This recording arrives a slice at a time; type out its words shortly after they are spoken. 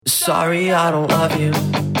Sorry, I don't love you.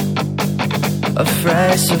 A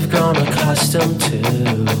phrase I've grown accustomed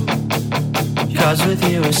to. Cause with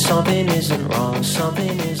you something isn't wrong,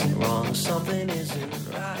 something isn't wrong, something isn't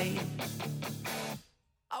right.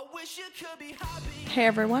 I wish you could be happy. Hey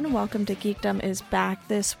everyone, welcome to Geekdom is Back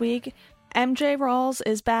this week. MJ Rawls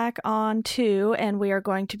is back on too, and we are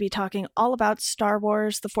going to be talking all about Star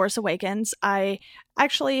Wars The Force Awakens. I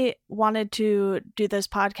actually wanted to do this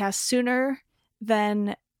podcast sooner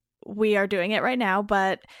than we are doing it right now,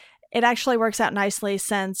 but it actually works out nicely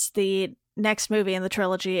since the next movie in the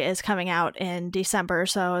trilogy is coming out in December,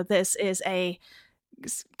 so this is a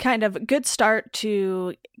kind of good start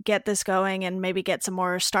to get this going and maybe get some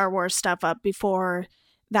more Star Wars stuff up before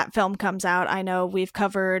that film comes out. I know we've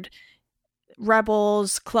covered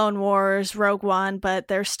Rebels, Clone Wars, Rogue One, but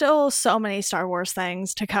there's still so many Star Wars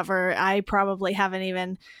things to cover. I probably haven't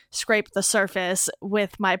even scraped the surface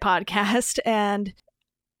with my podcast, and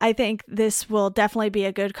I think this will definitely be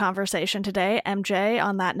a good conversation today. MJ,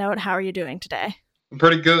 on that note, how are you doing today? I'm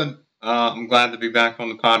pretty good. I'm glad to be back on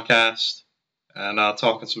the podcast and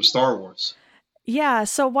talking some Star Wars. Yeah,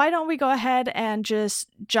 so why don't we go ahead and just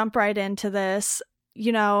jump right into this?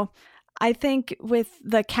 You know, I think with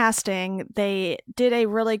the casting, they did a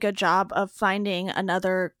really good job of finding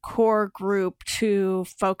another core group to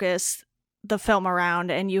focus the film around.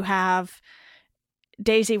 And you have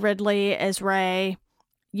Daisy Ridley as Rey,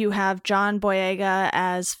 you have John Boyega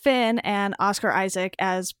as Finn, and Oscar Isaac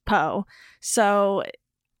as Poe. So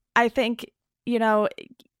I think, you know,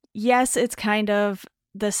 yes, it's kind of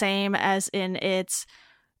the same as in its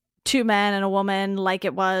two men and a woman like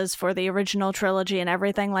it was for the original trilogy and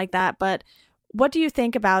everything like that. But what do you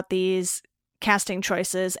think about these casting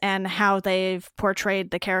choices and how they've portrayed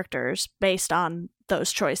the characters based on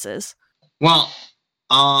those choices? Well,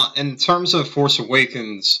 in terms of Force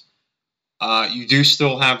Awakens, you do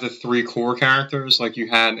still have the three core characters like you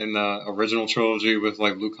had in the original trilogy with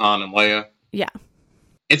like Luke, Han, and Leia. Yeah.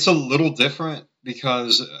 It's a little different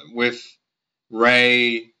because with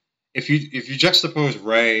Rey, if you juxtapose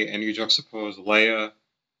Rey and you juxtapose Leia,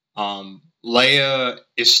 Leia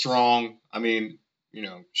is strong. I mean, you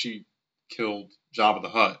know, she killed Jabba the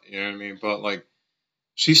Hutt, you know what I mean? But like,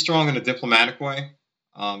 she's strong in a diplomatic way.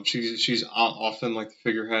 She's often like the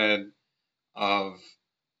figurehead of,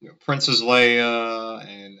 you know, Princess Leia,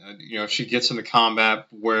 and you know, she gets into combat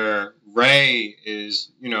where Rey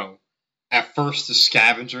is, you know, at first the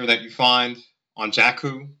scavenger that you find on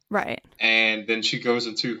Jakku. Right. And then she goes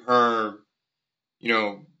into her, you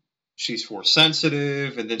know, she's force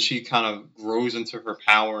sensitive, and then she kind of grows into her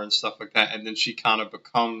power and stuff like that. And then she kind of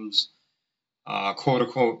becomes, quote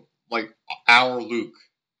unquote, like our Luke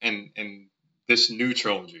in this new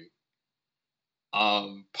trilogy.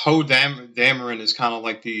 Poe Dameron is kind of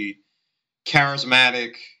like the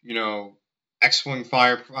charismatic, you know, X-Wing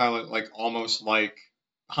fighter pilot, like almost like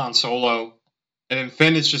Han Solo. And then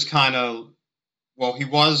Finn is just kind of, well, he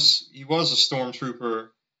was a stormtrooper.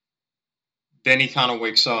 Then he kind of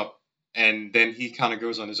wakes up, and then he kind of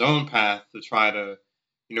goes on his own path to try to,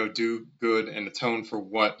 you know, do good and atone for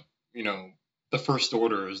what, you know, the First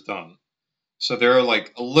Order has done. So they're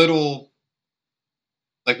like a little,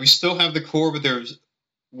 like we still have the core, but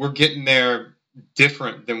we're getting there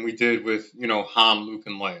different than we did with, you know, Han, Luke,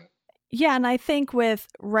 and Leia. Yeah, and I think with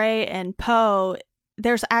Rey and Poe,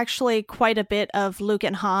 there's actually quite a bit of Luke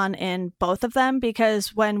and Han in both of them,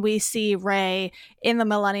 because when we see Rey in the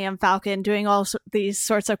Millennium Falcon doing all these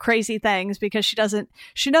sorts of crazy things, because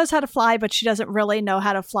she knows how to fly, but she doesn't really know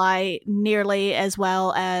how to fly nearly as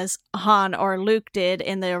well as Han or Luke did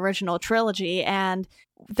in the original trilogy. And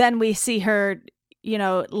then we see her, you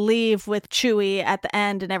know, leave with Chewie at the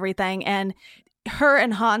end and everything. And her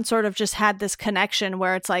and Han sort of just had this connection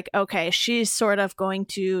where it's like, okay, she's sort of going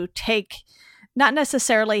to take not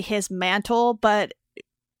necessarily his mantle, but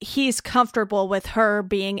he's comfortable with her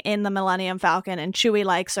being in the Millennium Falcon, and Chewie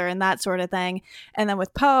likes her and that sort of thing. And then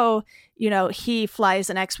with Poe, you know, he flies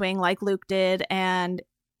an X-Wing like Luke did. And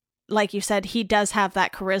like you said, he does have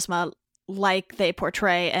that charisma like they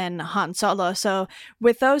portray in Han Solo. So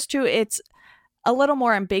with those two, it's a little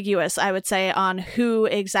more ambiguous, I would say, on who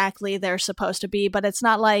exactly they're supposed to be. But it's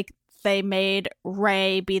not like they made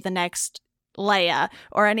Rey be the next Leia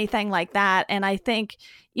or anything like that. And I think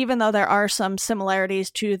even though there are some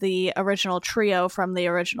similarities to the original trio from the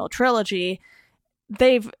original trilogy,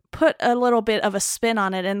 they've put a little bit of a spin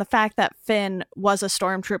on it. And the fact that Finn was a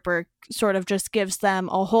stormtrooper sort of just gives them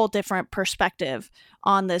a whole different perspective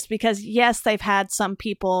on this, because yes, they've had some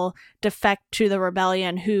people defect to the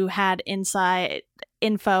rebellion who had inside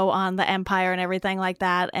info on the Empire and everything like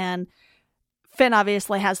that. And Finn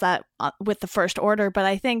obviously has that with the First Order, but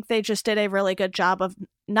I think they just did a really good job of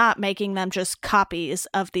not making them just copies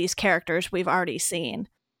of these characters we've already seen.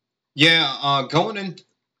 Yeah, going in,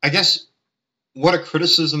 I guess what a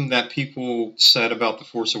criticism that people said about The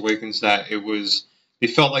Force Awakens, that they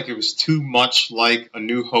felt like it was too much like A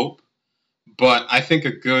New Hope. But I think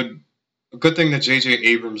a good thing that J.J.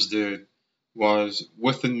 Abrams did was,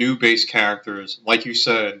 with the new base characters, like you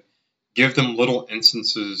said, give them little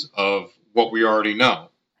instances of what we already know.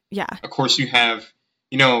 Yeah. Of course, you have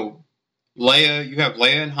Leia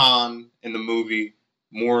and Han in the movie,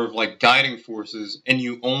 more of like guiding forces, and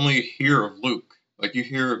you only hear of Luke. Like, you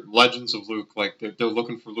hear legends of Luke, like they're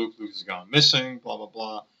looking for Luke, Luke has gone missing, blah, blah,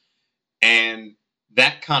 blah. And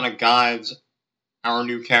that kind of guides our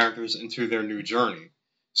new characters into their new journey.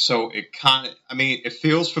 So it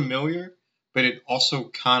feels familiar, but it also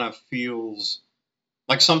kind of feels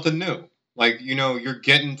like something new. Like, you're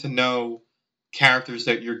getting to know characters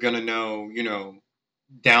that you're going to know,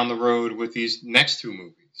 down the road with these next two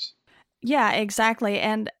movies. Yeah, exactly.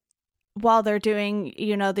 And while they're doing,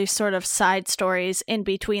 these sort of side stories in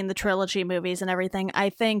between the trilogy movies and everything, I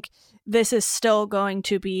think this is still going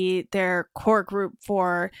to be their core group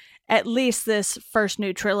for at least this first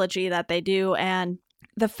new trilogy that they do. And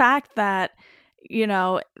the fact that,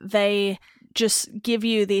 they just give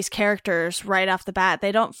you these characters right off the bat,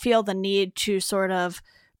 they don't feel the need to sort of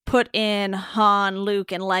put in Han,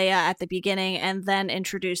 Luke, and Leia at the beginning and then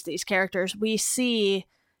introduce these characters. We see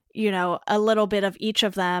a little bit of each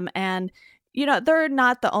of them, and they're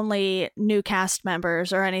not the only new cast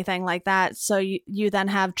members or anything like that. So you then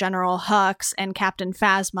have General Hux and Captain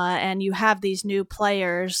Phasma, and you have these new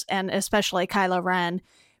players, and especially Kylo Ren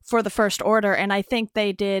for the First Order. And I think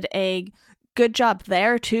they did a good job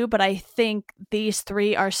there too, but I think these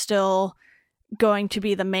three are still going to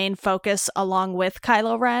be the main focus along with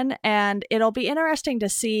Kylo Ren, and it'll be interesting to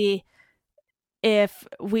see if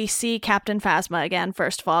we see Captain Phasma again,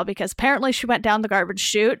 first of all, because apparently she went down the garbage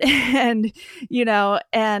chute and,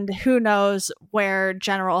 and who knows where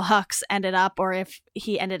General Hux ended up, or if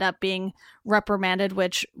he ended up being reprimanded,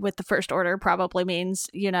 which with the First Order probably means,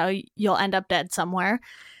 you'll end up dead somewhere.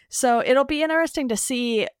 So it'll be interesting to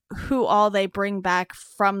see who all they bring back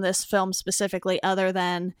from this film specifically, other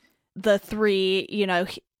than the three,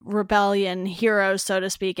 rebellion heroes, so to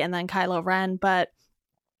speak, and then Kylo Ren. But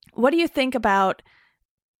what do you think about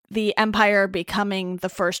the Empire becoming the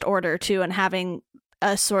First Order too, and having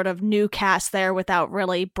a sort of new cast there without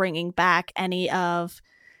really bringing back any of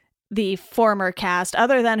the former cast,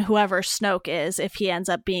 other than whoever Snoke is, if he ends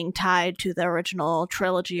up being tied to the original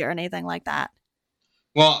trilogy or anything like that?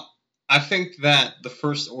 Well, I think that the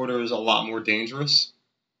First Order is a lot more dangerous,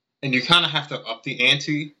 and you kind of have to up the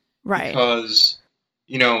ante. Right. Because,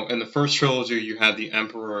 in the first trilogy, you had the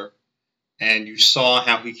Emperor, and you saw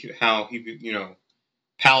how he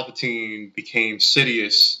Palpatine became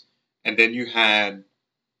Sidious, and then you had,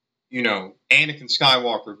 Anakin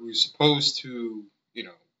Skywalker, who's supposed to,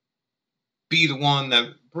 be the one that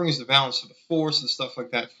brings the balance to the Force and stuff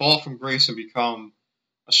like that, fall from grace and become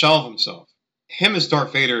a shell of himself. Him as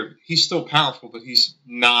Darth Vader, he's still powerful, but he's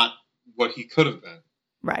not what he could have been.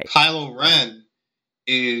 Right. Kylo Ren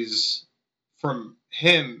is, from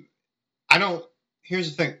him,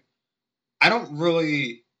 here's the thing,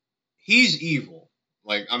 he's evil.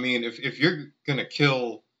 Like, I mean, if you're gonna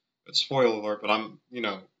kill, spoiler alert, but I'm,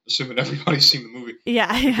 assuming everybody's seen the movie. Yeah.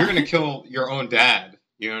 If you're gonna kill your own dad,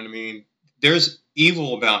 you know what I mean? There's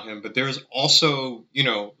evil about him, but there's also,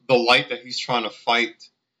 the light that he's trying to fight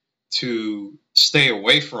to stay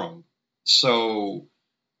away from. So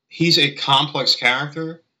he's a complex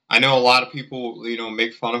character. I know a lot of people,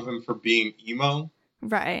 make fun of him for being emo.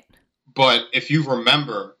 Right. But if you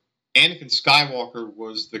remember, Anakin Skywalker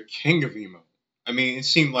was the king of emo. I mean, it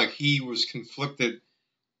seemed like he was conflicted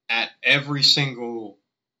at every single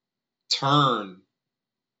turn,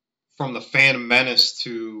 from the Phantom Menace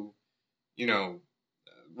to,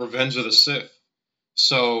 Revenge of the Sith.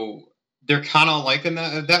 So they're kind of like in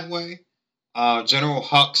that way. General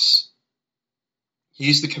Hux,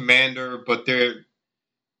 he's the commander, but they're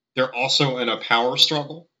also in a power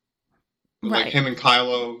struggle. Right. Like him and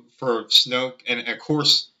Kylo for Snoke. And of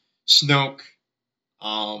course, Snoke,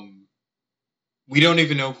 we don't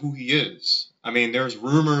even know who he is. I mean, there's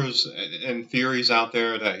rumors and theories out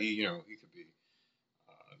there that he could be,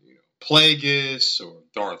 Plagueis or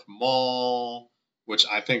Darth Maul, which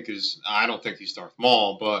I don't think he's Darth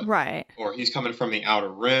Maul, but right. Or he's coming from the Outer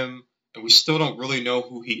Rim, and we still don't really know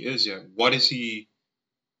who he is yet. What is he?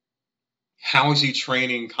 How is he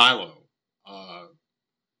training Kylo?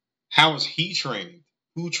 How is he training?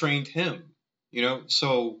 Who trained him?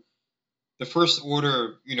 So the First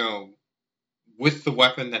Order, with the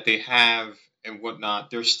weapon that they have and whatnot,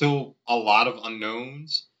 there's still a lot of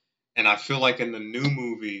unknowns. And I feel like in the new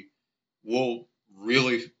movie, we'll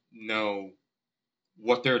really know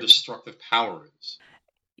what their destructive power is.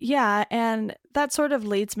 Yeah, and that sort of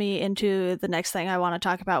leads me into the next thing I want to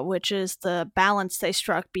talk about, which is the balance they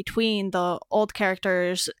struck between the old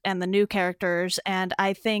characters and the new characters. And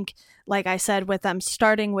I think, like I said, with them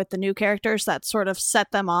starting with the new characters, that sort of set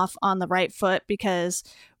them off on the right foot, because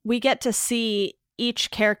we get to see each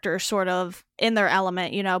character sort of in their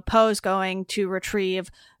element. Poe's going to retrieve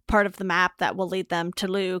part of the map that will lead them to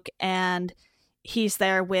Luke, and he's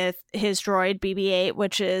there with his droid BB-8,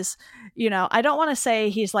 which is, I don't want to say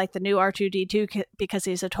he's like the new R2-D2 because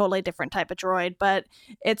he's a totally different type of droid, but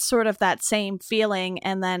it's sort of that same feeling.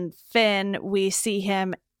 And then Finn, we see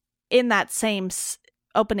him in that same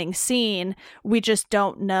opening scene. We just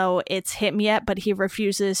don't know it's him yet, but he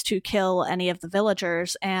refuses to kill any of the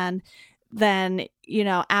villagers. And then,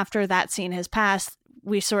 after that scene has passed,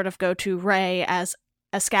 we sort of go to Rey as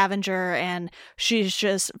a scavenger, and she's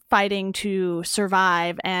just fighting to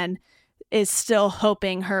survive and is still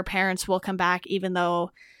hoping her parents will come back, even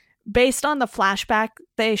though based on the flashback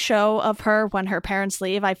they show of her when her parents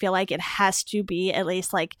leave, I feel like it has to be at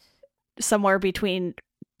least like somewhere between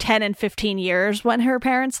 10 and 15 years when her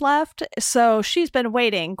parents left. So she's been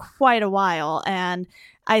waiting quite a while, and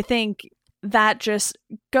I think that just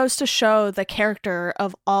goes to show the character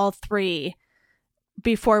of all three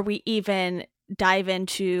before we even dive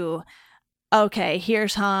into, okay,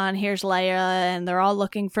 here's Han, here's Leia, and they're all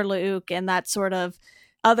looking for Luke, and that sort of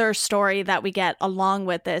other story that we get along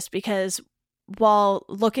with this. Because while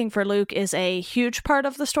looking for Luke is a huge part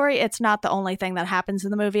of the story, it's not the only thing that happens in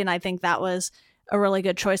the movie, and I think that was a really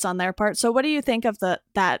good choice on their part. So what do you think of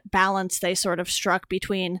that balance they sort of struck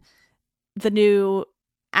between the new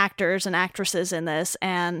actors and actresses in this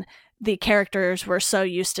and the characters we're so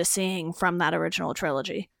used to seeing from that original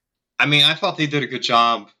trilogy? I mean, I thought they did a good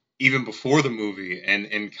job even before the movie,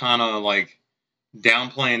 and kind of like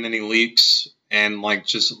downplaying any leaks and like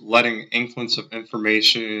just letting inklings of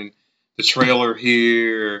information, the trailer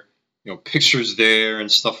here, pictures there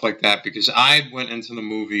and stuff like that. Because I went into the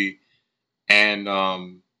movie and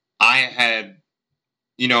I had,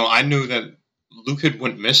 I knew that Luke had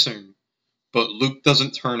went missing, but Luke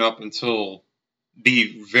doesn't turn up until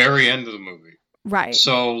the very end of the movie. Right.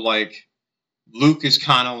 So like Luke is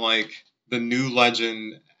kind of like the new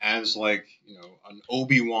legend as like, an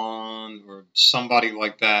Obi-Wan or somebody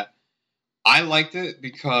like that. I liked it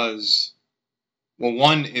because, well,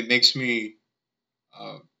 one, it makes me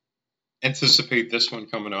anticipate this one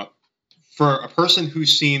coming up. For a person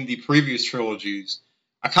who's seen the previous trilogies,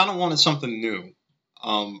 I kind of wanted something new.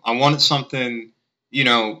 I wanted something,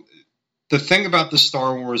 the thing about the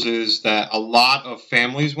Star Wars is that a lot of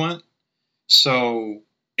families went. So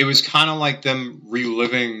it was kind of like them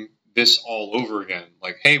reliving this all over again.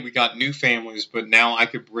 Like, hey, we got new families, but now I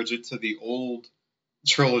could bridge it to the old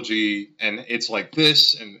trilogy, and it's like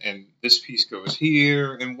this, and this piece goes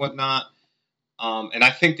here and whatnot. And I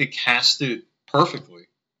think they cast it perfectly.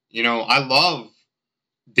 I love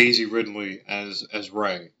Daisy Ridley as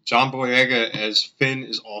Rey. John Boyega as Finn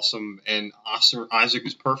is awesome, and Oscar Isaac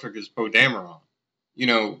is perfect as Poe Dameron.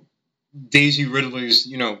 Daisy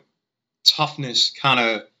Ridley's, toughness kind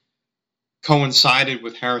of coincided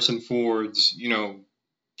with Harrison Ford's,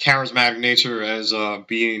 charismatic nature as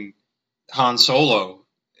being Han Solo.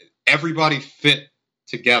 Everybody fit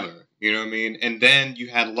together, you know what I mean? And then you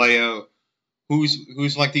had Leia,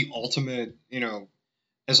 who's like the ultimate,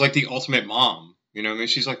 as like the ultimate mom. You know what I mean?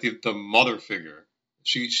 She's like the mother figure.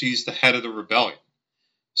 She's the head of the rebellion.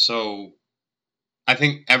 So I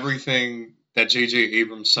think everything that J.J.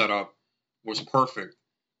 Abrams set up was perfect.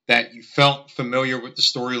 That you felt familiar with the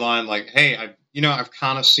storyline, like, hey, I've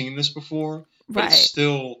kind of seen this before, but Right. It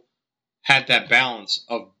still had that balance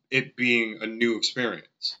of it being a new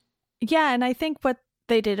experience. Yeah, and I think what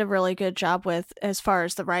they did a really good job with, as far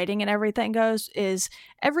as the writing and everything goes, is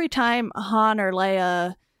every time Han or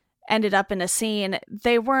Leia ended up in a scene,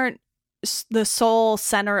 they weren't the sole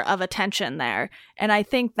center of attention there. And I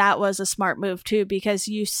think that was a smart move too, because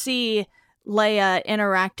you see Leia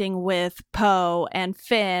interacting with Poe and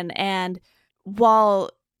Finn, and while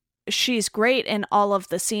she's great in all of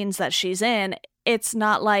the scenes that she's in, it's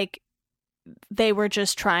not like they were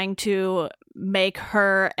just trying to make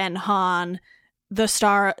her and Han the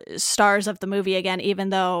stars of the movie again, even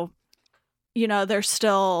though, they're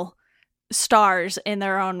still stars in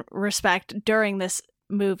their own respect during this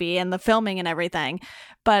movie and the filming and everything.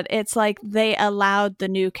 But it's like they allowed the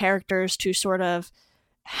new characters to sort of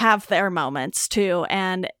have their moments too,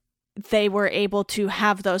 and they were able to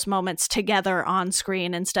have those moments together on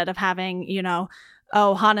screen instead of having,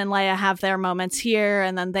 oh, Han and Leia have their moments here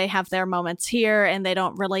and then they have their moments here and they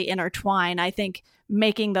don't really intertwine. I think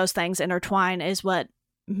making those things intertwine is what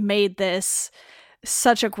made this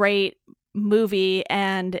such a great movie,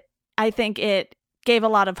 and I think it gave a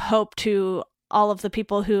lot of hope to all of the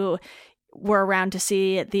people who were around to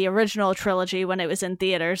see the original trilogy when it was in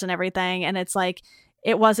theaters and everything, and it's like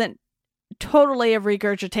it wasn't totally a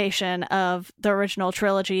regurgitation of the original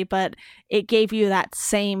trilogy, but it gave you that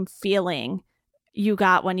same feeling you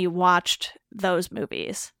got when you watched those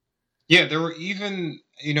movies. Yeah, there were even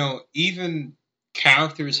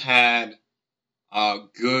characters had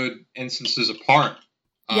good instances apart.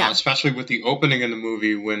 Especially with the opening in the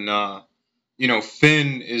movie when,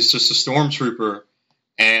 Finn is just a stormtrooper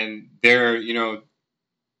and they're,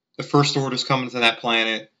 the First Order's coming to that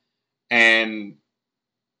planet and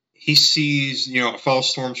he sees, a fellow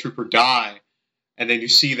stormtrooper die, and then you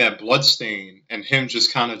see that blood stain and him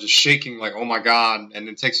just kind of just shaking like, oh my God, and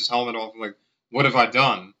then takes his helmet off and like, what have I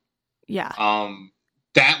done? Yeah.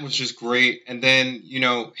 That was just great. And then,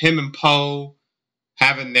 him and Poe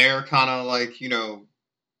having their kind of like,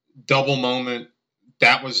 double moment,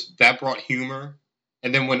 that brought humor.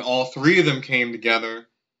 And then when all three of them came together,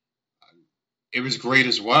 it was great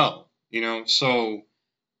as well. So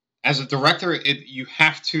as a director, you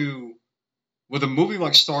have to, with a movie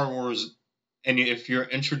like Star Wars, and if you're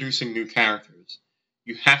introducing new characters,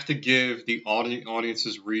 you have to give the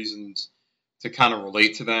audiences reasons to kind of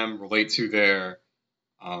relate to them, relate to their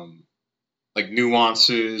like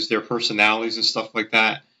nuances, their personalities and stuff like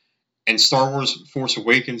that. And Star Wars Force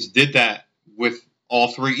Awakens did that with all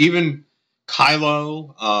three, even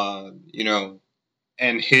Kylo,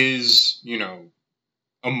 and his,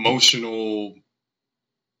 emotional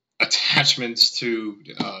attachments to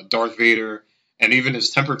Darth Vader and even his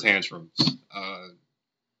temper tantrums.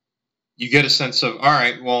 You get a sense of, all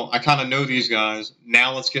right, well, I kind of know these guys.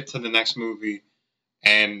 Now let's get to the next movie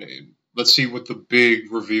and let's see what the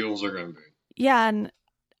big reveals are going to be. Yeah, and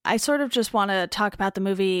I sort of just want to talk about the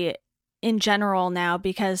movie in general now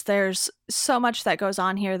because there's so much that goes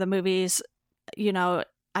on here. The movie's,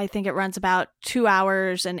 I think it runs about 2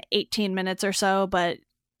 hours and 18 minutes or so, but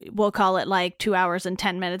we'll call it like 2 hours and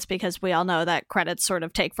 10 minutes because we all know that credits sort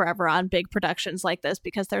of take forever on big productions like this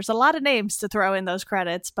because there's a lot of names to throw in those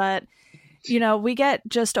credits. But, we get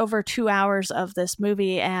just over 2 hours of this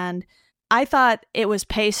movie, and I thought it was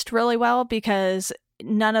paced really well because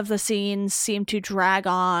none of the scenes seemed to drag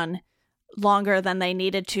on longer than they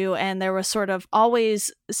needed to, and there was sort of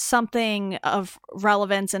always something of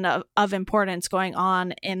relevance and of importance going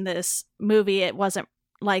on in this movie. It wasn't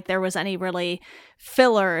like there was any really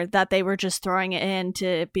filler that they were just throwing it in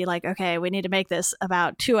to be like, okay, we need to make this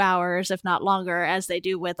about 2 hours, if not longer, as they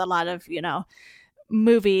do with a lot of,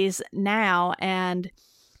 movies now. And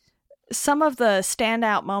some of the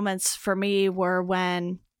standout moments for me were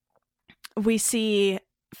when we see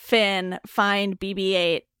Finn find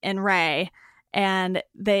BB-8 and Rey, and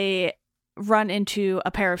they run into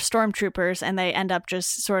a pair of stormtroopers, and they end up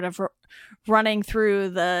just sort of running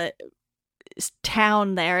through the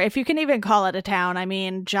town there, if you can even call it a town. I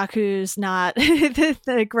mean, Jakku's not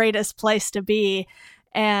the greatest place to be,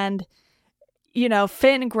 and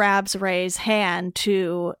Finn grabs Rey's hand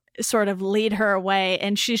to sort of lead her away,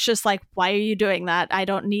 and she's just like, why are you doing that? I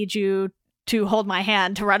don't need you to hold my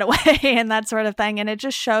hand to run away and that sort of thing. And it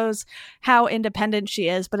just shows how independent she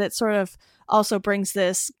is, but it sort of also brings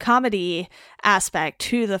this comedy aspect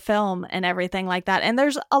to the film and everything like that. And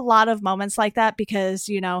there's a lot of moments like that because,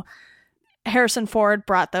 Harrison Ford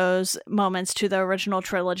brought those moments to the original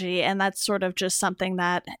trilogy, and that's sort of just something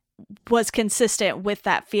that was consistent with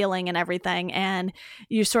that feeling and everything. And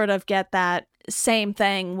you sort of get that same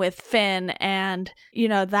thing with Finn and,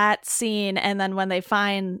 that scene. And then when they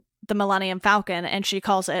find the Millennium Falcon and she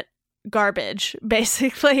calls it garbage,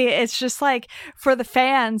 basically, it's just like, for the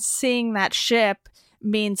fans, seeing that ship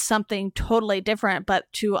means something totally different.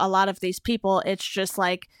 But to a lot of these people, it's just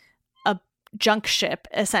like a junk ship,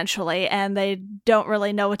 essentially, and they don't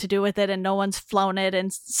really know what to do with it, and no one's flown it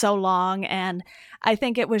in so long. And I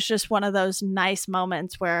think it was just one of those nice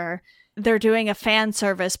moments where they're doing a fan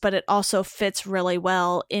service, but it also fits really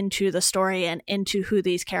well into the story and into who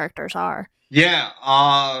these characters are. Yeah,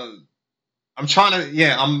 I'm trying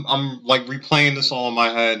to, I'm like replaying this all in my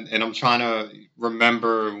head, and I'm trying to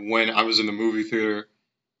remember when I was in the movie theater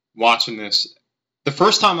watching this. The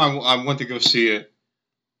first time I went to go see it,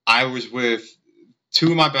 I was with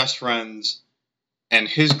two of my best friends and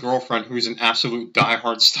his girlfriend, who's an absolute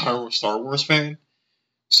diehard Star Wars fan.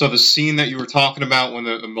 So the scene that you were talking about when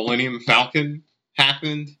the Millennium Falcon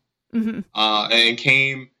happened, and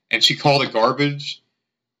came and she called it garbage,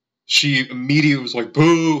 she immediately was like,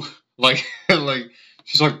 boo. Like, like,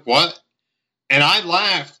 she's like, what? And I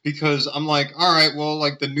laughed because I'm like, all right, well,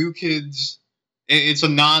 like the new kids, it's a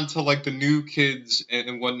nod to like the new kids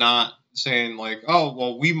and whatnot, saying like, oh,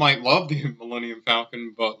 well, we might love the Millennium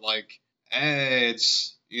Falcon, but like,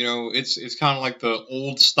 it's, you know, it's kind of like the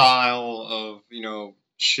old style of, you know,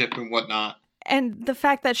 ship and whatnot. And the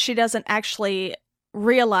fact that she doesn't actually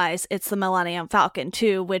realize it's the Millennium Falcon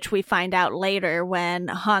too, which we find out later when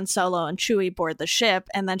Han Solo and Chewie board the ship,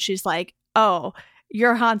 and then she's like, oh,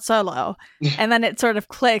 you're Han Solo. And then it sort of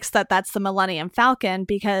clicks that that's the Millennium Falcon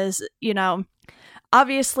because, you know,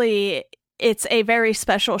 obviously it's a very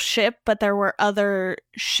special ship, but there were other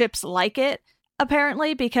ships like it,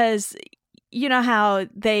 apparently, because you know how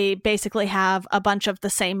they basically have a bunch of the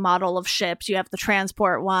same model of ships. You have the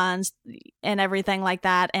transport ones and everything like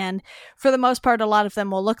that. And for the most part, a lot of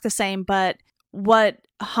them will look the same. But what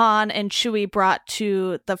Han and Chewie brought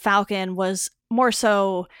to the Falcon was more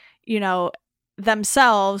so, you know,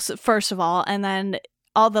 themselves, first of all, and then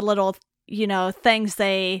all the little, you know, things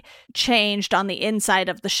they changed on the inside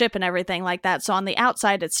of the ship and everything like that. So on the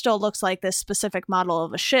outside, it still looks like this specific model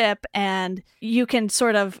of a ship. And you can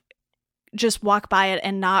sort of just walk by it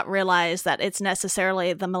and not realize that it's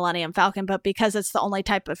necessarily the Millennium Falcon, but because it's the only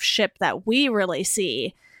type of ship that we really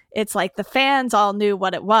see, it's like the fans all knew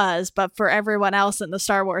what it was, but for everyone else in the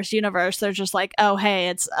Star Wars universe, they're just like, oh, hey,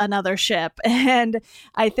 it's another ship. And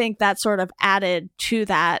I think that sort of added to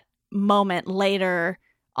that moment later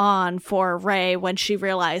on for Rey when she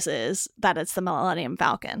realizes that it's the Millennium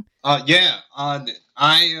Falcon. There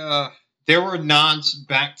were nods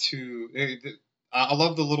back to... I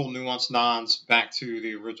love the little nuanced nods back to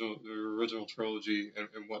the original trilogy and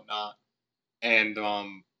whatnot. And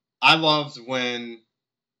I loved when,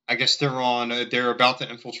 I guess they're about to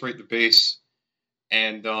infiltrate the base,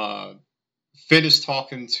 and Finn is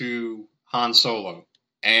talking to Han Solo,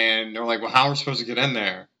 and they're like, well, how are we supposed to get in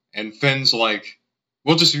there? And Finn's like,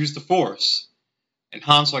 we'll just use the Force. And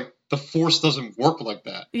Han's like, the Force doesn't work like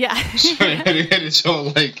that. Yeah.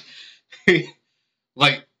 so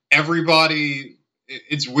like everybody...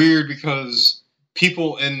 It's weird because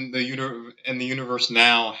people in the universe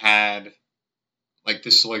now had like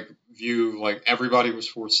this like view like everybody was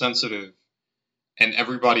Force sensitive and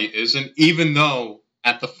everybody isn't. Even though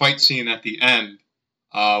at the fight scene at the end,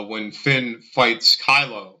 when Finn fights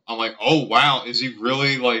Kylo, I'm like, oh wow, is he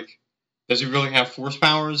really like? Does he really have Force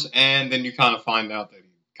powers? And then you kind of find out that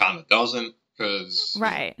he kind of doesn't because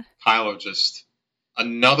right. Kylo just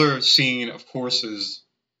another scene, of course, is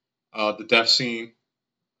the death scene.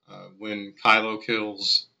 When Kylo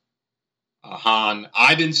kills Han.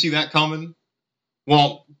 I didn't see that coming.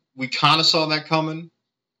 Well, we kind of saw that coming.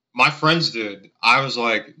 My friends did. I was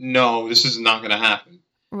like, no, this is not going to happen.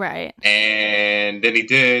 Right. And then he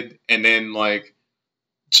did. And then, like,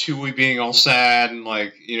 Chewie being all sad and,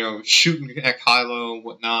 like, you know, shooting at Kylo and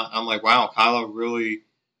whatnot. I'm like, wow, Kylo really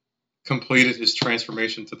completed his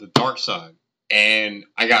transformation to the dark side. And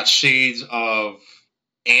I got shades of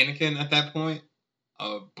Anakin at that point.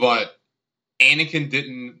 But Anakin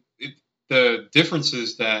didn't... the difference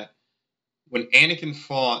is that when Anakin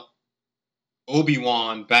fought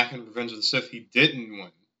Obi-Wan back in Revenge of the Sith, he didn't win.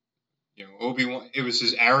 You know, Obi-Wan... it was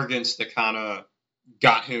his arrogance that kind of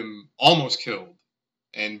got him almost killed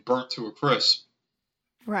and burnt to a crisp.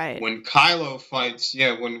 Right. When Kylo fights...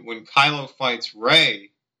 yeah, when Kylo fights Rey,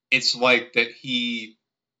 it's like that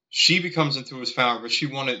she becomes into his power, but he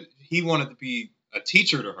wanted to be a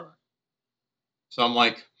teacher to her. So I'm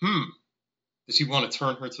like, does he want to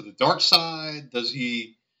turn her to the dark side? Does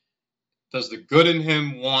the good in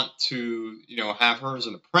him want to, you know, have her as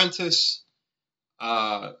an apprentice?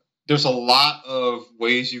 There's a lot of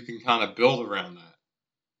ways you can kind of build around that.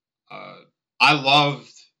 I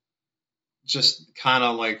loved just kind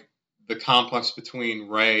of like the complex between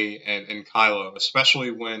Rey and Kylo,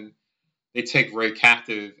 especially when they take Rey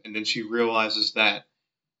captive and then she realizes that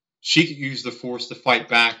she could use the Force to fight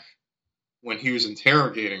back when he was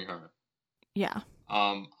interrogating her. Yeah.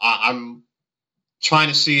 I'm trying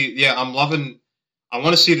to see... I want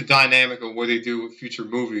to see the dynamic of what they do with future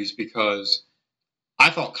movies because I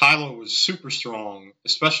thought Kylo was super strong,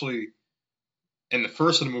 especially in the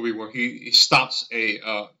first of the movie where he stops a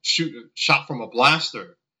shot from a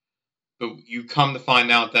blaster. But you come to find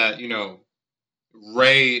out that, you know,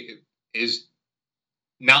 Rey is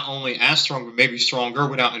not only as strong, but maybe stronger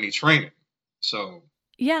without any training. So...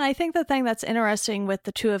 yeah, and I think the thing that's interesting with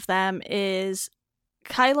the two of them is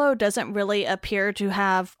Kylo doesn't really appear to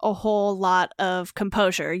have a whole lot of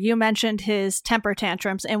composure. You mentioned his temper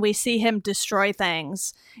tantrums, and we see him destroy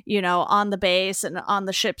things, on the base and on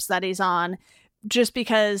the ships that he's on, just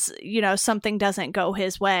because, something doesn't go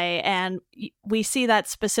his way. And we see that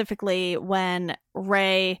specifically when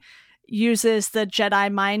Rey uses the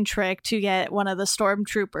Jedi mind trick to get one of the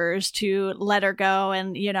stormtroopers to let her go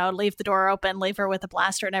and, leave the door open, leave her with a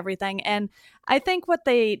blaster and everything. And I think what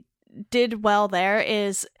they did well there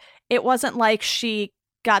is it wasn't like she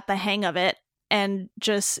got the hang of it and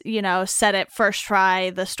just, said it first try,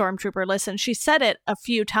 the stormtrooper listened. She said it a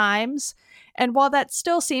few times. And while that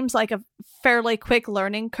still seems like a fairly quick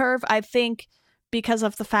learning curve, I think because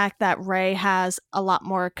of the fact that Rey has a lot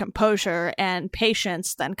more composure and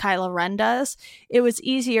patience than Kylo Ren does, it was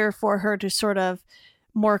easier for her to sort of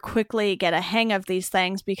more quickly get a hang of these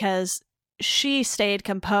things because she stayed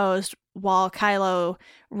composed while Kylo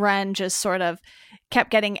Ren just sort of kept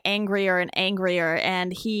getting angrier and angrier,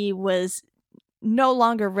 and he was no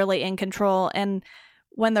longer really in control. And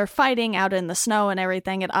when they're fighting out in the snow and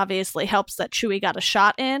everything, it obviously helps that Chewie got a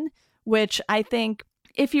shot in, which I think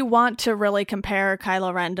if you want to really compare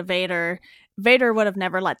Kylo Ren to Vader, Vader would have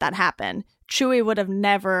never let that happen. Chewie would have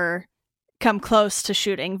never come close to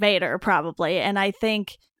shooting Vader, probably. And I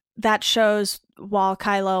think that shows while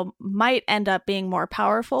Kylo might end up being more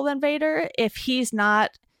powerful than Vader, if he's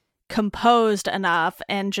not composed enough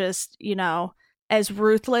and just, as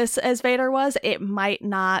ruthless as Vader was, it might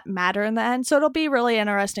not matter in the end. So it'll be really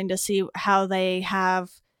interesting to see how they have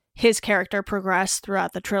his character progress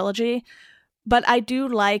throughout the trilogy. But I do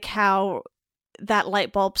like how that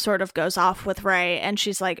light bulb sort of goes off with Rey, and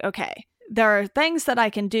she's like, okay, there are things that I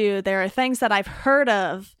can do. There are things that I've heard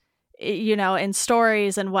of, in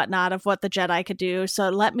stories and whatnot of what the Jedi could do. So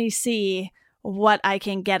let me see what I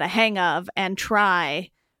can get a hang of and try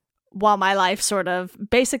while my life sort of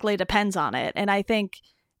basically depends on it. And I think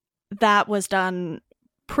that was done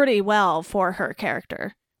pretty well for her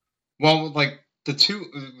character. Well, like the two,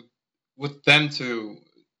 with them two,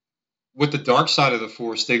 with the dark side of the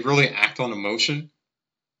Force, they really act on emotion.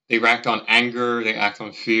 They act on anger, they act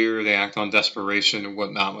on fear, they act on desperation and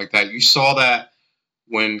whatnot like that. You saw that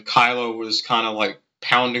when Kylo was kind of like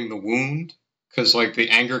pounding the wound, because like the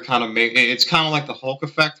anger kind of it's kind of like the Hulk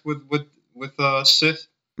effect with Sith.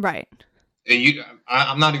 Right. And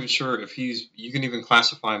I'm not even sure if you can even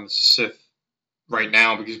classify him as a Sith right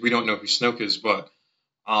now because we don't know who Snoke is, but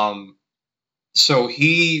so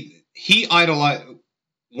he idolized.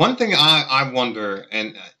 One thing I wonder,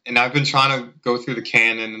 and I've been trying to go through the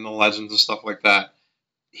canon and the legends and stuff like that,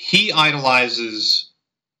 he idolizes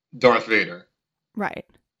Darth Vader. Right.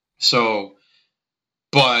 So,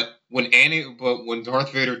 but when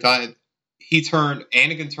Darth Vader died,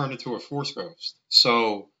 Anakin turned into a Force ghost.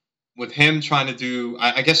 So with him trying to do,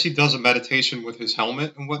 I guess he does a meditation with his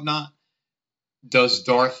helmet and whatnot. Does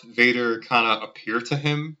Darth Vader kind of appear to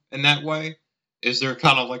him in that way? Is there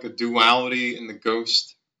kind of like a duality in the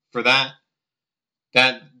ghost for that?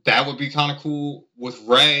 That would be kind of cool. With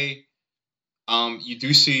Rey, you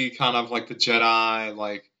do see kind of like the Jedi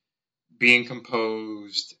like being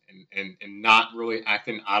composed and not really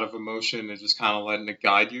acting out of emotion and just kind of letting it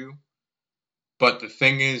guide you. But the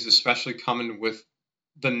thing is, especially coming with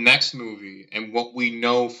the next movie and what we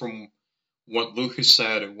know from what Luke has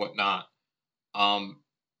said and whatnot,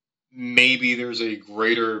 maybe there's a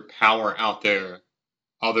greater power out there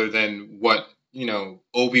other than what,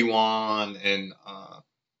 Obi-Wan and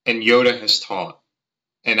Yoda has taught.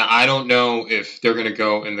 And I don't know if they're going to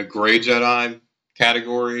go in the gray Jedi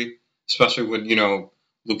category, especially when,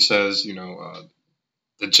 Luke says,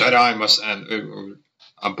 the Jedi must end.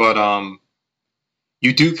 But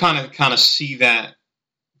you do kind of see that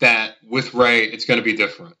with Rey, it's going to be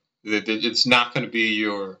different. It's not going to be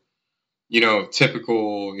your,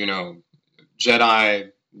 typical,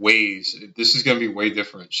 Jedi ways. This is going to be way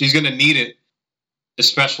different. She's going to need it,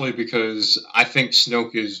 especially because I think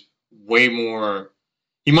Snoke is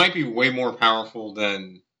he might be way more powerful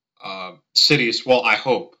than Sidious. Well, I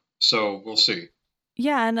hope. So we'll see.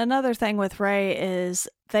 Yeah, and another thing with Rey is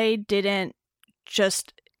they didn't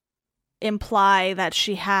just imply that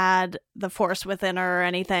she had the Force within her or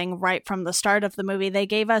anything right from the start of the movie. They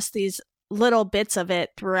gave us these little bits of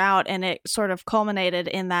it throughout, and it sort of culminated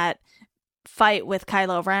in that fight with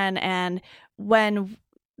Kylo Ren. And when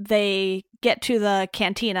they get to the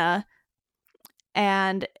cantina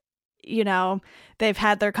and, they've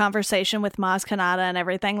had their conversation with Maz Kanata and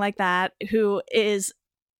everything like that, who is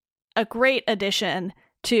a great addition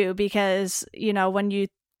too, because, when you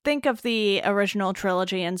think of the original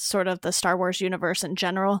trilogy and sort of the Star Wars universe in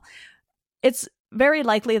general, it's very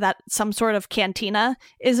likely that some sort of cantina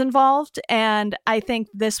is involved. And I think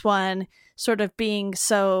this one, sort of being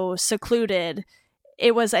so secluded,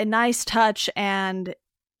 it was a nice touch. And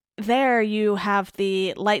there you have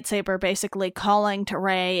the lightsaber basically calling to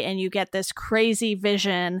Rey, and you get this crazy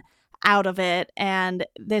vision out of it. And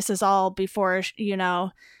this is all before,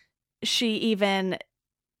 she even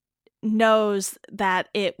knows that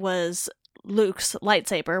it was Luke's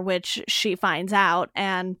lightsaber, which she finds out.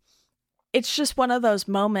 And it's just one of those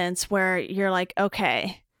moments where you're like,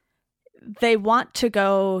 okay, they want to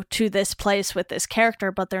go to this place with this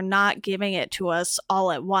character, but they're not giving it to us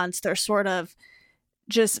all at once. They're sort of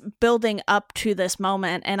just building up to this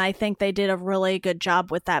moment. And I think they did a really good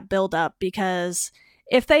job with that build up, because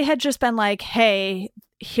if they had just been like, hey,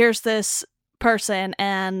 here's this person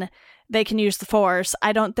and they can use the Force,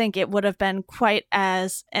 I don't think it would have been quite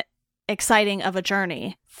as exciting of a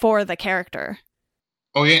journey for the character.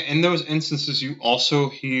 Oh yeah, in those instances, you also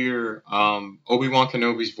hear Obi-Wan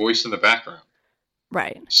Kenobi's voice in the background.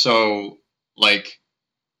 Right. So, like,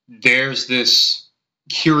 there's this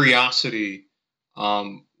curiosity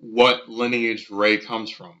what lineage Rey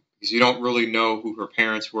comes from, because you don't really know who her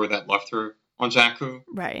parents were that left her on Jakku.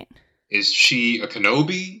 Right. Is she a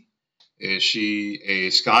Kenobi? Is she a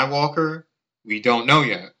Skywalker? We don't know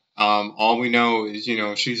yet. All we know is,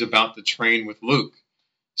 she's about to train with Luke.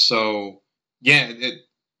 So, yeah,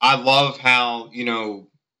 I love how, the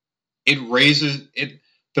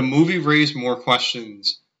movie raised more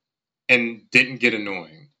questions and didn't get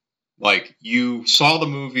annoying. Like, you saw the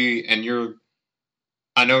movie and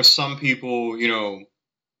I know some people,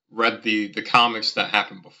 read the comics that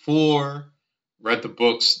happened before, read the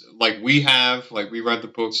books like we have, like we read the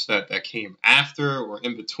books that came after or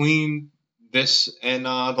in between this and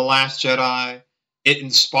The Last Jedi. It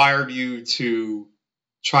inspired you to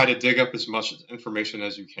try to dig up as much information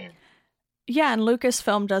as you can. Yeah, and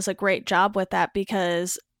Lucasfilm does a great job with that,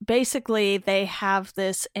 because basically they have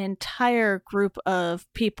this entire group of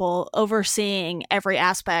people overseeing every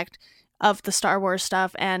aspect of the Star Wars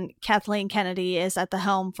stuff, and Kathleen Kennedy is at the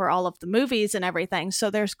helm for all of the movies and everything.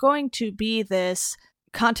 So there's going to be this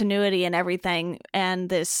continuity and everything, and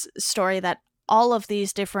this story that all of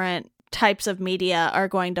these different types of media are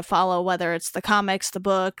going to follow, whether it's the comics, the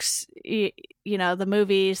books, the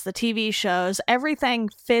movies, the TV shows, everything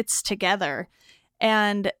fits together.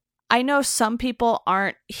 And I know some people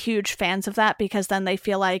aren't huge fans of that, because then they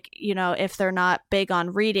feel like, if they're not big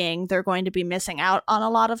on reading, they're going to be missing out on a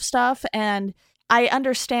lot of stuff. And I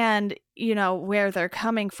understand, where they're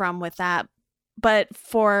coming from with that. But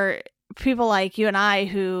for people like you and I,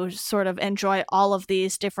 who sort of enjoy all of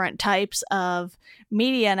these different types of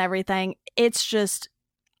media and everything, it's just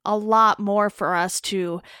a lot more for us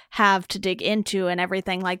to have to dig into and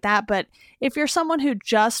everything like that. But if you're someone who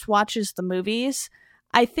just watches the movies,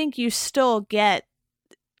 I think you still get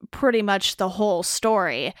pretty much the whole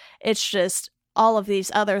story. It's just all of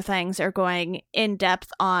these other things are going in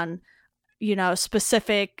depth on,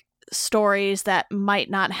 specific stories that might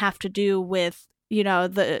not have to do with,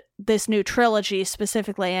 this new trilogy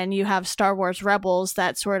specifically. And you have Star Wars Rebels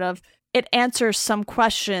that sort of, it answers some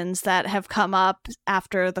questions that have come up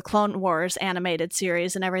after the Clone Wars animated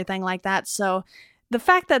series and everything like that. So the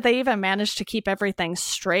fact that they even managed to keep everything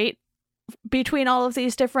straight between all of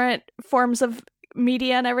these different forms of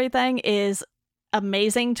media and everything is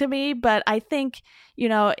amazing to me. But I think,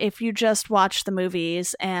 if you just watch the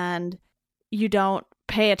movies and you don't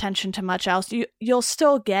pay attention to much else, you'll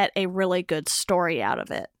still get a really good story out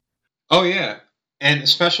of it. Oh yeah. And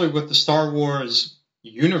especially with the Star Wars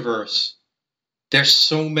universe, there's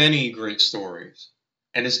so many great stories.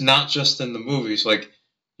 And it's not just in the movies. Like,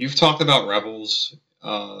 you've talked about Rebels,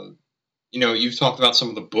 you've talked about some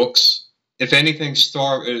of the books. If anything,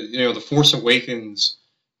 The Force Awakens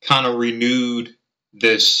kind of renewed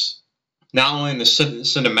this, not only in the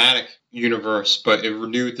cinematic universe, but it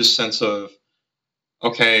renewed the sense of,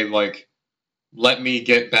 okay, like, let me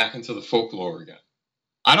get back into the folklore again.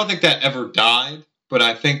 I don't think that ever died, but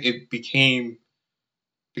I think it became,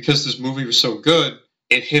 because this movie was so good,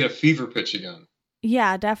 it hit a fever pitch again.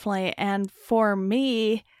 Yeah, definitely. And for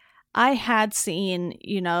me, I had seen,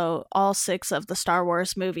 all 6 of the Star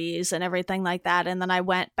Wars movies and everything like that. And then I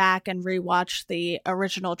went back and rewatched the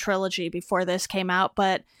original trilogy before this came out.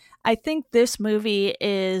 But I think this movie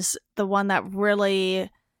is the one that really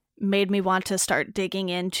made me want to start digging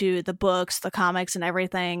into the books, the comics, and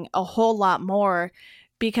everything a whole lot more.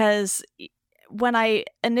 Because when I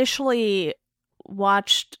initially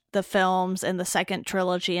watched the films and the second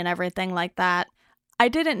trilogy and everything like that, I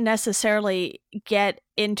didn't necessarily get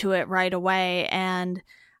into it right away. And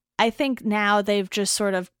I think now they've just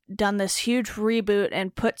sort of done this huge reboot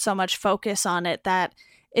and put so much focus on it that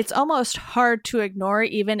it's almost hard to ignore,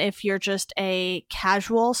 even if you're just a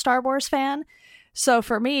casual Star Wars fan. So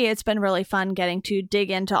for me, it's been really fun getting to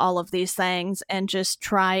dig into all of these things and just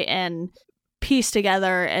try and piece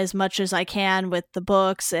together as much as I can with the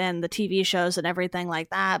books and the TV shows and everything like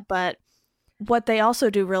that. But what they also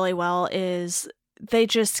do really well is they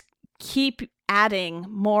just keep adding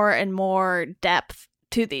more and more depth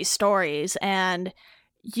to these stories, and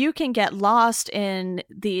you can get lost in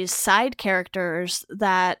these side characters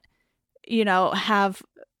that, you know, have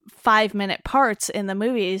 5-minute parts in the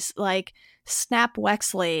movies. Like Snap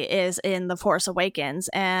Wexley is in The Force Awakens,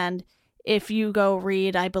 and if you go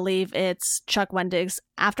read, I believe it's Chuck Wendig's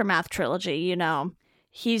Aftermath trilogy, you know,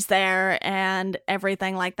 he's there and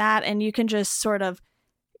everything like that, and you can just sort of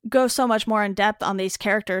go so much more in depth on these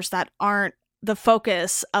characters that aren't the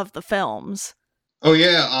focus of the films. Oh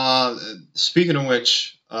yeah, speaking of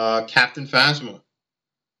which, Captain Phasma.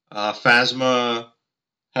 Phasma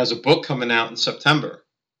has a book coming out in September.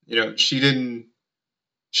 You know, she didn't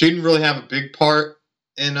really have a big part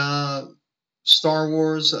in Star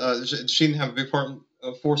Wars. She didn't have a big part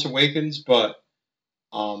in Force Awakens, but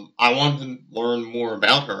I wanted to learn more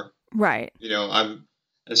about her. Right. You know,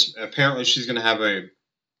 apparently she's going to have a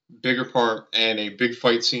bigger part and a big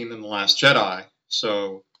fight scene in The Last Jedi.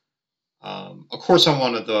 So, of course, I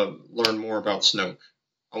wanted to learn more about Snoke.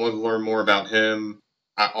 I wanted to learn more about him.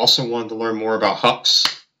 I also wanted to learn more about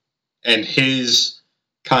Hux and his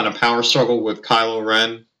kind of power struggle with Kylo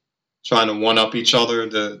Ren, trying to one-up each other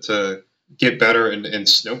to get better in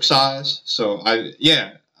Snoke's eyes. So,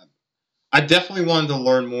 I definitely wanted to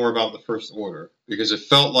learn more about the First Order, because it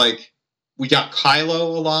felt like we got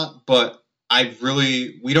Kylo a lot, but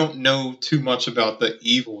we don't know too much about the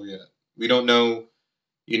evil yet. We don't know,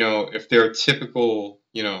 you know, if they're typical,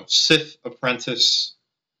 you know, Sith apprentice.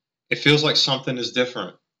 It feels like something is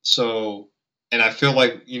different. So, and I feel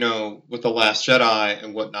like, you know, with The Last Jedi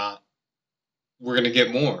and whatnot, we're going to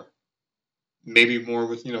get more. Maybe more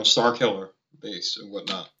with, you know, Starkiller base and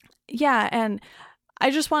whatnot. Yeah, and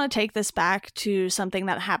I just want to take this back to something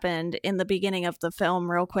that happened in the beginning of the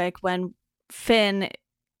film real quick, when Finn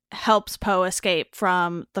helps Poe escape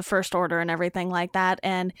from the First Order and everything like that,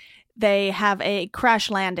 and they have a crash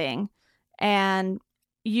landing, and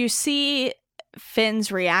you see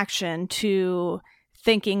Finn's reaction to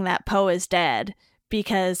thinking that Poe is dead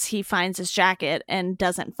because he finds his jacket and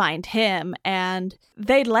doesn't find him, and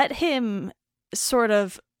they let him sort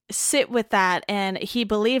of sit with that, and he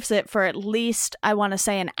believes it for at least, I want to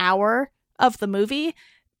say, an hour of the movie,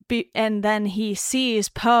 and then he sees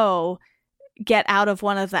Poe get out of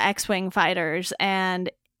one of the X-Wing fighters,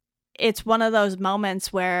 and it's one of those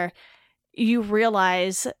moments where you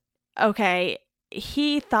realize, okay,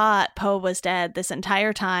 he thought Poe was dead this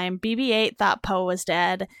entire time. BB-8 thought Poe was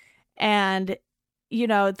dead, and, you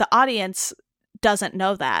know, the audience doesn't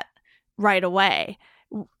know that right away.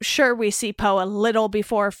 Sure, we see Poe a little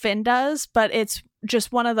before Finn does, but it's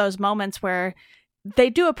just one of those moments where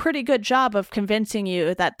they do a pretty good job of convincing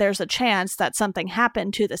you that there's a chance that something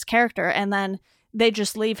happened to this character, and then they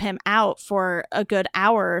just leave him out for a good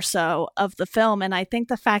hour or so of the film. And I think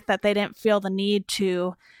the fact that they didn't feel the need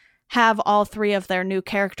to have all three of their new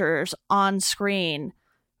characters on screen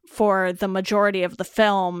for the majority of the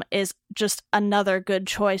film is just another good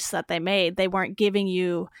choice that they made. They weren't giving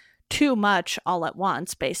you too much all at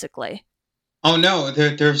once, basically. Oh no,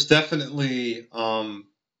 there's definitely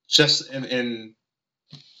just in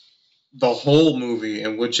the whole movie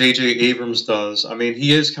and what J.J. Abrams does. I mean,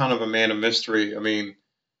 he is kind of a man of mystery. I mean,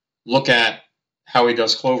 look at how he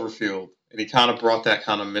does Cloverfield, and he kind of brought that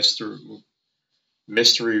kind of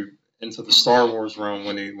mystery into the Star Wars realm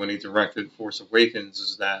when he directed Force Awakens.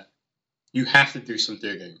 Is that you have to do some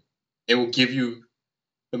digging.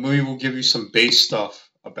 The movie will give you some base stuff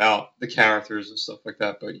about the characters and stuff like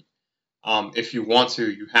that, but if you want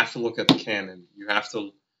to, you have to look at the canon. You have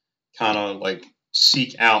to kind of like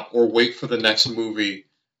seek out or wait for the next movie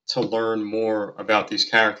to learn more about these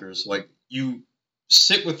characters. Like, you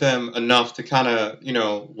sit with them enough to kind of, you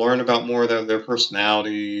know, learn about more of their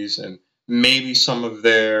personalities and maybe some of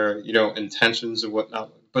their, you know, intentions and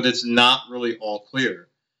whatnot, but it's not really all clear.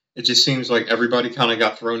 It just seems like everybody kind of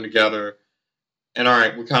got thrown together, and all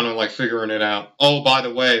right, we're kind of like figuring it out. Oh, by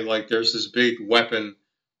the way, like, there's this big weapon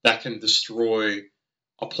that can destroy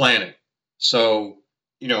a planet. So,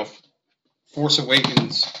 you know, Force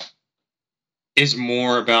Awakens is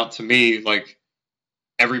more about, to me, like,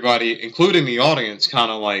 everybody, including the audience,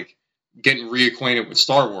 kind of like getting reacquainted with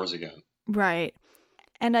Star Wars again. Right.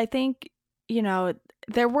 And I think, you know,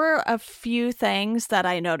 there were a few things that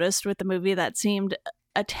I noticed with the movie that seemed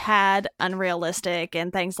a tad unrealistic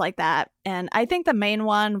and things like that. And I think the main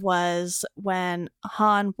one was when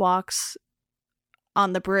Han walks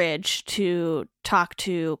on the bridge to talk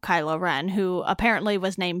to Kylo Ren, who apparently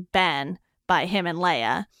was named Ben by him and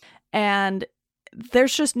Leia. And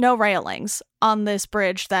there's just no railings on this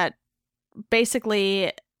bridge that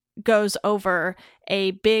basically goes over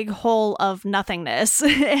a big hole of nothingness.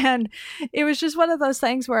 And it was just one of those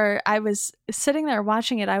things where I was sitting there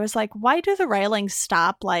watching it. I was like, why do the railings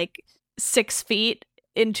stop like 6 feet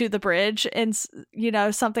into the bridge and,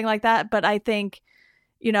 something like that? But I think,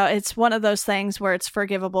 it's one of those things where it's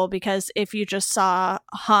forgivable, because if you just saw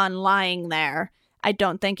Han lying there, I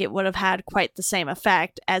don't think it would have had quite the same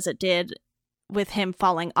effect as it did with him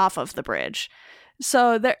falling off of the bridge.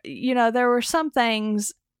 So there were some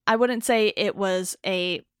things. I wouldn't say it was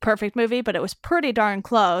a perfect movie, but it was pretty darn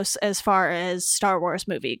close as far as Star Wars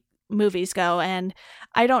movies go. And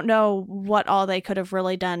I don't know what all they could have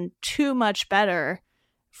really done too much better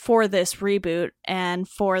for this reboot and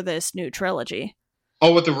for this new trilogy.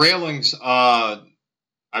 Oh, with the railings,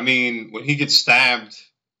 when he gets stabbed,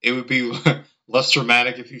 it would be less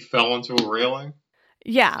dramatic if he fell into a railing.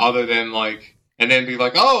 Yeah. Other than and then be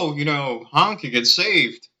like, oh, Han could get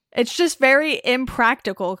saved. It's just very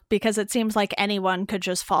impractical, because it seems like anyone could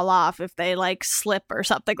just fall off if they slip or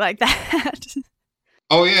something like that.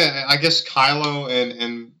 Oh yeah, I guess Kylo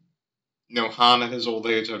and Han at his old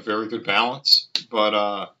age have very good balance, but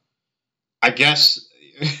I guess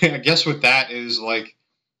with that is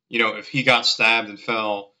if he got stabbed and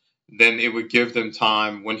fell, then it would give them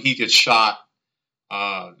time when he gets shot.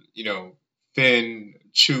 Finn,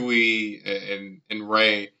 Chewie, and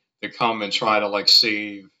Rey to come and try to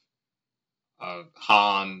save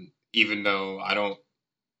Han, even though I don't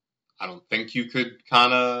think you could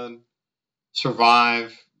kind of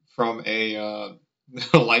survive from a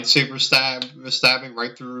lightsaber stabbing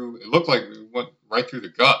right through. It looked like it went right through the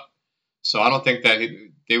gut, so I don't think that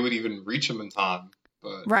they would even reach him in time.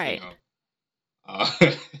 But right,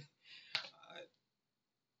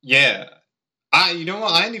 yeah, I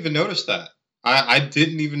didn't even notice that. I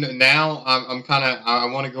didn't even. Now I'm kind of. I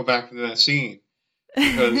want to go back to that scene,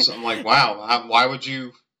 because I'm like, wow, why would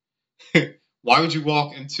you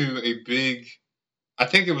walk into a big? I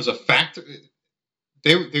think it was a factory.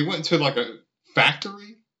 They went into a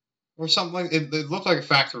factory or something it looked like a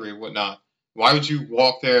factory and whatnot. Why would you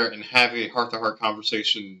walk there and have a heart-to-heart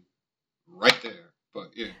conversation right there?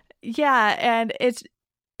 But yeah, and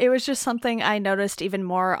it was just something I noticed even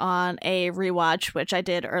more on a rewatch, which I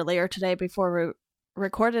did earlier today before we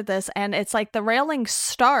recorded this. And it's the railing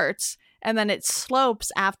starts and then it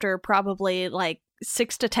slopes after probably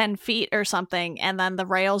 6 to 10 feet or something. And then the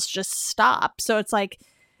rails just stop. So it's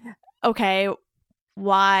okay,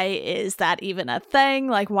 why is that even a thing?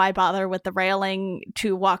 Why bother with the railing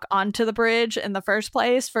to walk onto the bridge in the first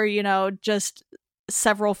place for, just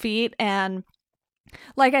several feet? And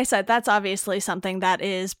like I said, that's obviously something that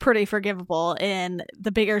is pretty forgivable in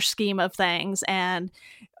the bigger scheme of things, and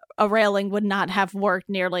a railing would not have worked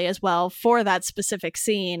nearly as well for that specific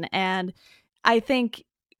scene. And I think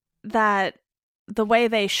that the way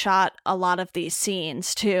they shot a lot of these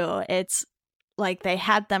scenes too, it's they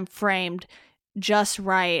had them framed just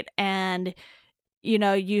right, and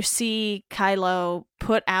you see Kylo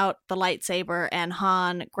put out the lightsaber and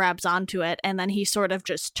Han grabs onto it, and then he sort of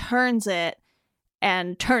just turns it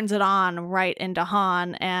on right into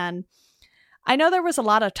Han. And I know there was a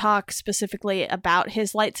lot of talk specifically about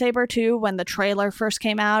his lightsaber too when the trailer first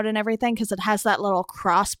came out and everything, because it has that little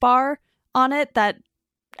crossbar on it that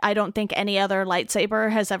I don't think any other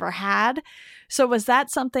lightsaber has ever had. So was that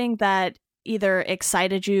something that either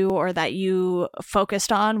excited you or that you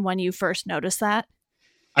focused on when you first noticed that?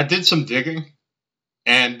 I did some digging,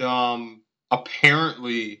 and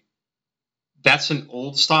apparently that's an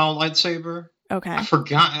old style lightsaber. Okay. I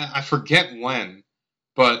forget when,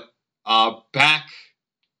 but back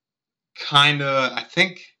I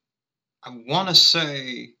think I want to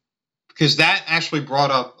say, because that actually brought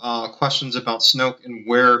up questions about Snoke and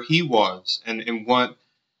where he was and what,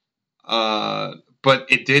 but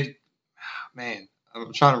it did, man,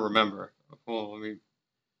 I'm trying to remember.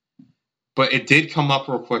 But it did come up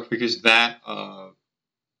real quick, because that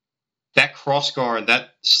crossguard,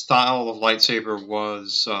 that style of lightsaber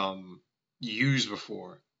was used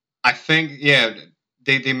before. I think,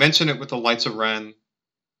 they mentioned it with the Lights of Ren,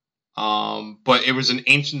 but it was an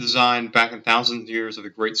ancient design back in thousands of years of the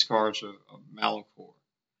Great Scourge of Malachor.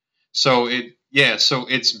 So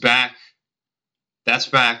it's back. That's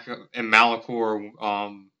back in Malachor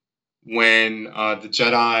when the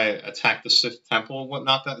Jedi attacked the Sith Temple and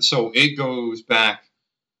whatnot. So it goes back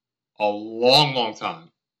a long, long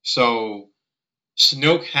time. So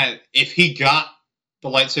Snoke if he got the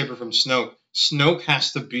lightsaber from Snoke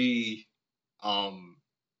has to be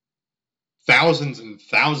thousands and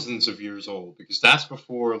thousands of years old, because that's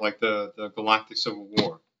before like the Galactic Civil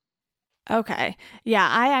War. Okay. Yeah,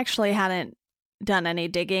 I actually hadn't done any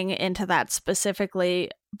digging into that specifically,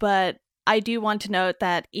 but I do want to note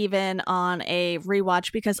that even on a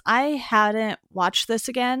rewatch, because I hadn't watched this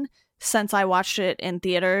again since I watched it in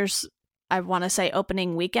theaters, I want to say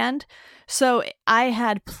opening weekend. So I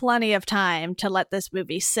had plenty of time to let this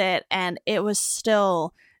movie sit, and it was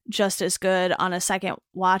still just as good on a second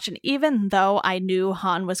watch. And even though I knew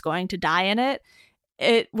Han was going to die in it,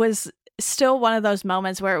 it was still one of those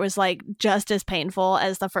moments where it was like just as painful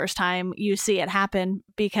as the first time you see it happen,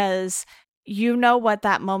 because you know what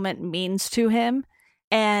that moment means to him.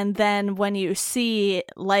 And then when you see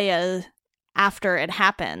Leia after it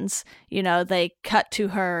happens, you know, they cut to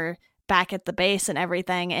her back at the base and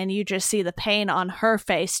everything, and you just see the pain on her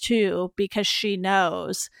face too, because she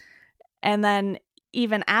knows. And then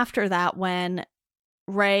even after that, when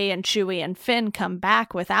Rey and Chewie and Finn come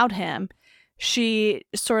back without him, she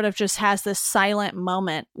sort of just has this silent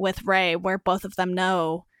moment with Rey where both of them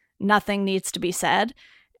know nothing needs to be said.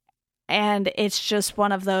 And it's just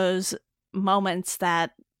one of those moments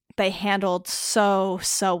that they handled so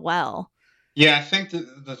well. Yeah, I think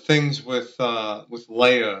the things with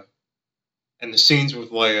Leia and the scenes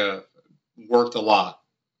with Leia worked a lot,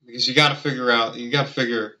 because you got to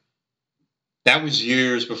figure that was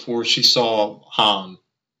years before she saw Han.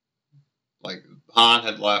 Like, Han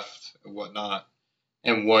had left and whatnot,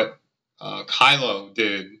 and what Kylo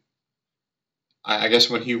did, I guess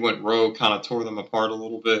when he went rogue, kind of tore them apart a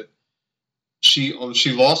little bit. She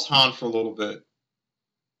lost Han for a little bit.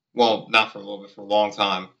 Well, not for a little bit, for a long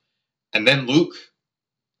time. And then Luke,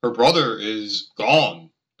 her brother, is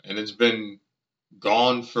gone, and it's been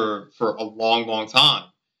gone for a long, long time.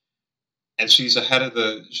 And she's the head of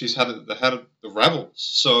the rebels.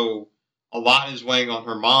 So a lot is weighing on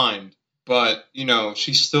her mind, but you know,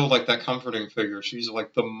 she's still like that comforting figure. She's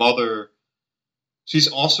like the mother. She's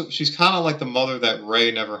kind of like the mother that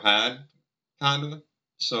Rey never had, kind of.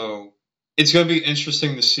 So it's going to be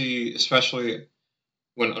interesting to see, especially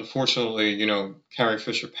when, unfortunately, you know, Carrie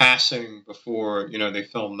Fisher passing before, you know, they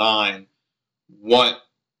filmed 9, what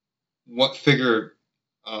figure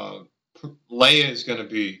Leia is going to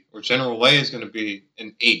be, or General Leia is going to be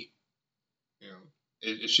in 8. You know,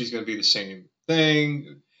 is she's going to be the same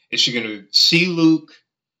thing? Is she going to see Luke?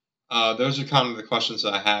 Those are kind of the questions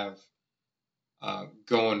that I have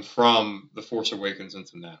going from The Force Awakens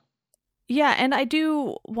into now. Yeah, and I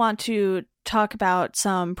do want to talk about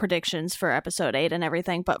some predictions for episode 8 and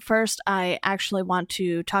everything, but first I actually want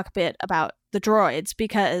to talk a bit about the droids,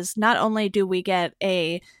 because not only do we get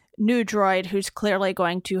a new droid who's clearly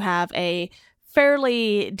going to have a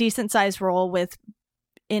fairly decent sized role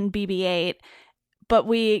in BB-8, but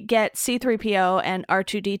we get C-3PO and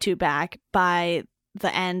R2-D2 back by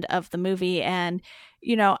the end of the movie. And,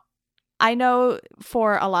 you know, I know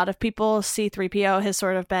for a lot of people, C-3PO has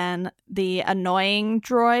sort of been the annoying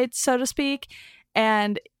droid, so to speak.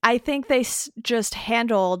 And I think they just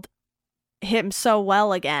handled him so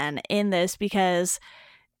well again in this, because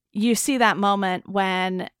you see that moment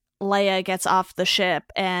when Leia gets off the ship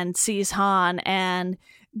and sees Han, and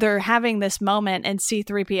they're having this moment, and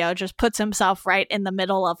C-3PO just puts himself right in the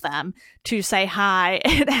middle of them to say hi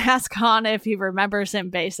and ask Han if he remembers him,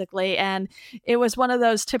 basically. And it was one of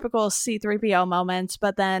those typical C-3PO moments,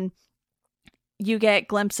 but then you get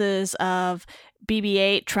glimpses of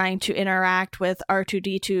BB-8 trying to interact with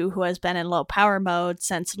R2-D2, who has been in low power mode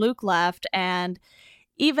since Luke left. And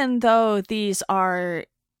even though these are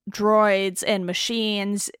droids and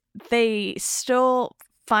machines, they still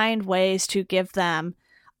find ways to give them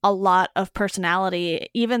a lot of personality,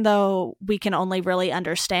 even though we can only really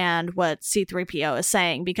understand what C-3PO is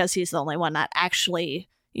saying, because he's the only one that actually,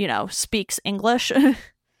 you know, speaks English.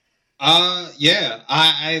 Yeah,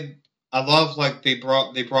 I love, like, they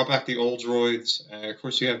brought back the old droids, and of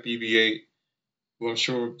course you have BB-8, who I'm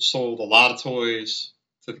sure sold a lot of toys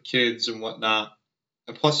to the kids and whatnot,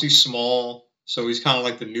 and plus he's small, so he's kind of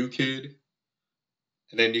like the new kid.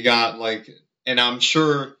 And then you got, like, and I'm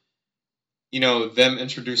sure, you know, them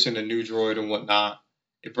introducing a new droid and whatnot,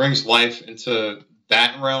 it brings life into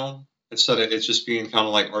that realm instead of it just being kind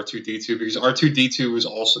of like R2-D2, because R2-D2 was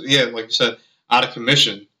also, yeah, like you said, out of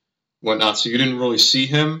commission, whatnot, so you didn't really see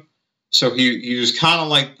him. So he was kind of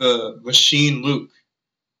like the machine Luke.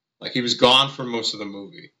 Like, he was gone for most of the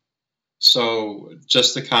movie. So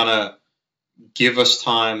just to kind of give us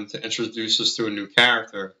time to introduce us to a new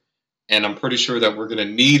character, And I'm pretty sure that we're going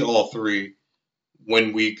to need all three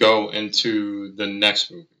when we go into the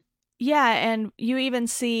next movie. Yeah, and you even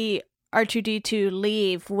see R2-D2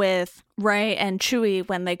 leave with Rey and Chewie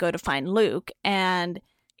when they go to find Luke. And,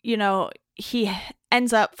 you know, he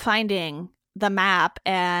ends up finding the map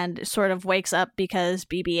and sort of wakes up because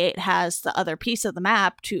BB-8 has the other piece of the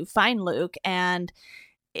map to find Luke. And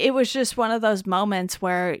it was just one of those moments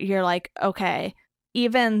where you're like, okay,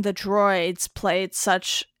 even the droids played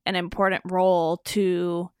such an important role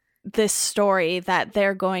to this story that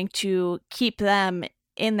they're going to keep them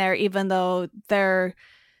in there, even though they're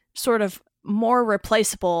sort of more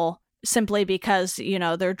replaceable simply because, you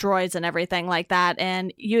know, they're droids and everything like that.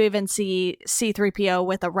 And you even see C-3PO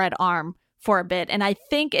with a red arm for a bit. And I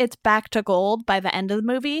think it's back to gold by the end of the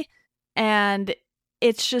movie. And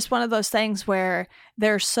it's just one of those things where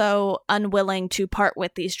they're so unwilling to part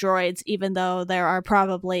with these droids, even though there are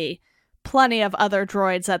probably plenty of other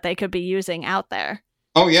droids that they could be using out there.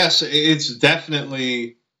 Oh, yes. It's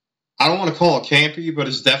definitely, I don't want to call it campy, but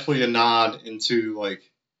it's definitely a nod into, like,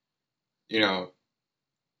 you know,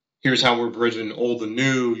 here's how we're bridging old and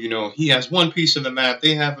new. You know, he has one piece of the map,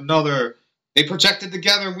 they have another. They projected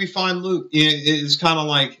together, and we find Luke. It's kind of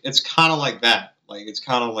like that. Like, it's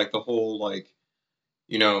kind of like the whole, like,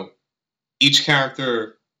 you know, each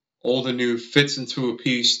character, old and new, fits into a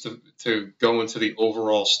piece to go into the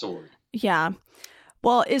overall story. Yeah.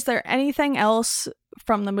 Well, is there anything else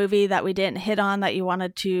from the movie that we didn't hit on that you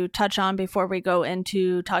wanted to touch on before we go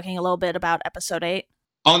into talking a little bit about Episode 8?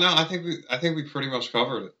 Oh, no, I think we pretty much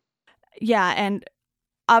covered it. Yeah, and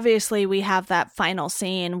obviously we have that final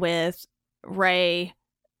scene with Rey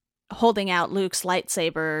holding out Luke's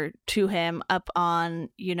lightsaber to him up on,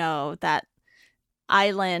 you know, that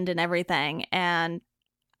island and everything. And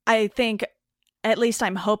I think, at least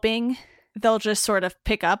I'm hoping, they'll just sort of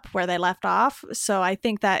pick up where they left off. So I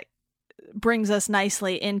think that brings us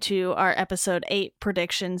nicely into our Episode 8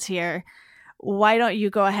 predictions here. Why don't you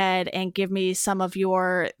go ahead and give me some of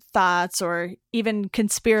your thoughts or even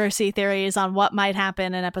conspiracy theories on what might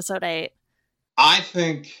happen in Episode 8? I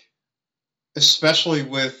think, especially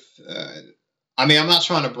with, I'm not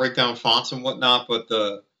trying to break down fonts and whatnot, but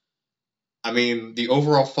the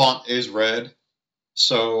overall font is red.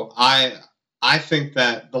 So I think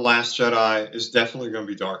that The Last Jedi is definitely going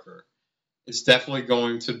to be darker. It's definitely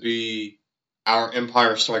going to be Our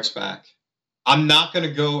Empire Strikes Back. I'm not going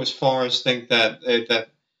to go as far as think that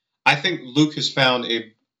I think Luke has found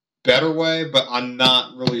a better way, but I'm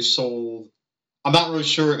not really sold. I'm not really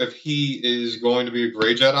sure if he is going to be a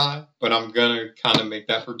Grey Jedi, but I'm going to kind of make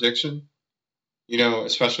that prediction. You know,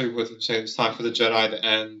 especially with, say, it's time for the Jedi to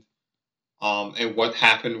end, and what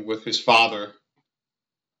happened with his father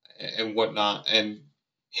and whatnot, and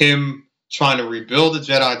him trying to rebuild the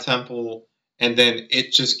Jedi Temple and then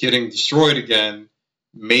it just getting destroyed again.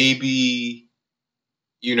 Maybe,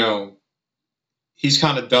 you know, he's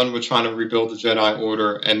kind of done with trying to rebuild the Jedi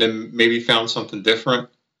Order and then maybe found something different.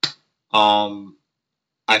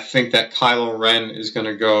 I think that Kylo Ren is going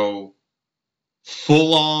to go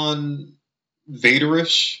full on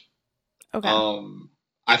Vaderish. Okay.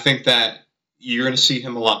 I think that you're going to see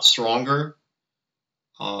him a lot stronger.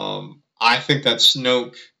 I think that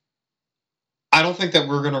Snoke. I don't think that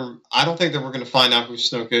we're gonna find out who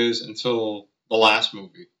Snoke is until the last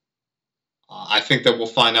movie. I think that we'll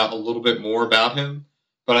find out a little bit more about him,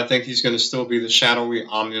 but I think he's going to still be the shadowy,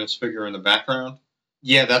 ominous figure in the background.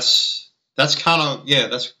 Yeah, that's kind of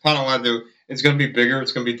what I do. It's going to be bigger.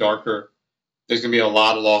 It's going to be darker. There's going to be a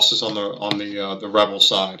lot of losses on the rebel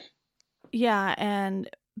side. Yeah, and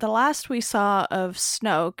the last we saw of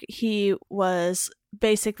Snoke, he was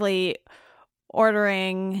basically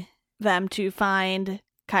ordering them to find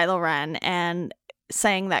Kylo Ren and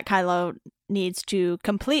saying that Kylo needs to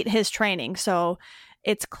complete his training. So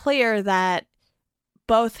it's clear that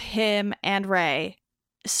both him and Rey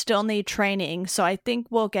still need training. So I think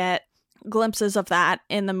we'll get glimpses of that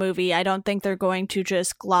in the movie. I don't think they're going to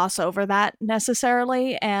just gloss over that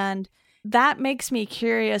necessarily. And that makes me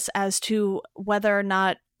curious as to whether or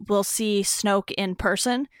not we'll see Snoke in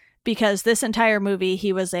person, because this entire movie,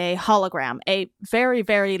 he was a hologram, a very,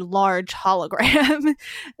 very large hologram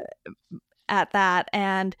at that.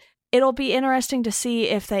 And it'll be interesting to see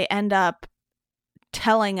if they end up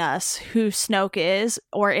telling us who Snoke is,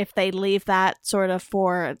 or if they leave that sort of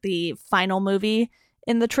for the final movie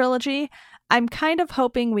in the trilogy. I'm kind of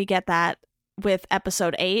hoping we get that with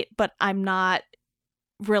Episode 8, but I'm not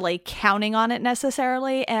really counting on it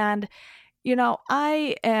necessarily. And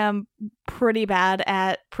I am pretty bad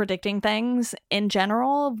at predicting things in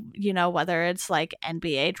general, whether it's like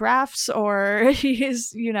NBA drafts or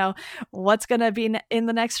what's going to be in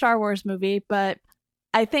the next Star Wars movie. But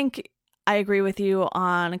I think I agree with you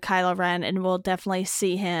on Kylo Ren, and we'll definitely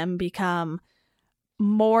see him become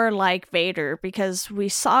more like Vader because we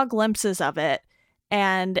saw glimpses of it.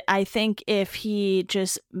 And I think if he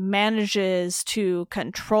just manages to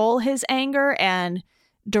control his anger and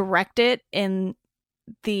direct it in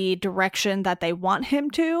the direction that they want him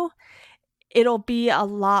to, it'll be a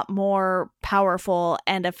lot more powerful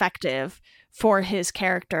and effective for his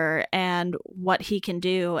character and what he can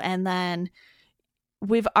do. And then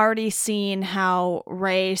we've already seen how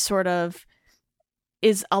Rey sort of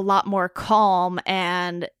is a lot more calm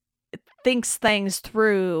and thinks things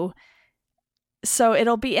through. So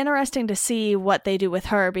it'll be interesting to see what they do with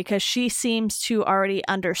her because she seems to already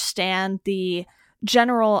understand the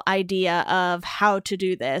general idea of how to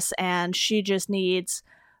do this, and she just needs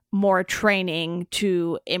more training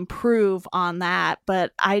to improve on that.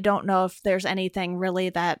 But I don't know if there's anything really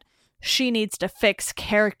that she needs to fix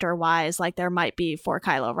character-wise like there might be for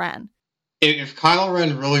Kylo Ren. If Kylo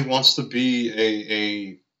Ren really wants to be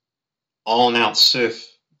a all-and-out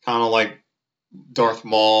Sith, kind of like Darth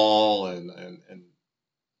Maul and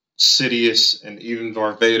Sidious and even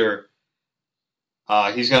Darth Vader,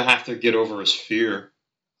 he's going to have to get over his fear.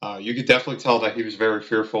 You could definitely tell that he was very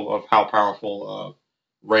fearful of how powerful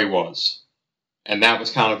Rey was. And that was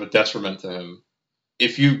kind of a detriment to him.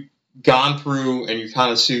 If you've gone through and you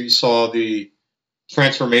kind of saw the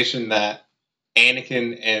transformation that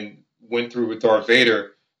Anakin and went through with Darth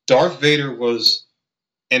Vader was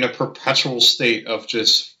in a perpetual state of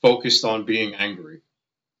just focused on being angry.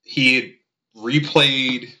 He had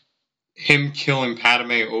replayed him killing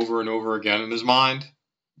Padme over and over again in his mind.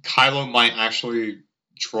 Kylo might actually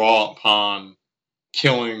draw upon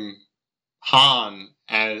killing Han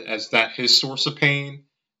as that his source of pain,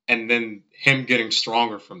 and then him getting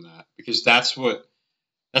stronger from that, because that's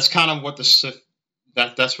kind of what the Sith,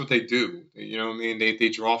 that's what they do. You know what I mean? They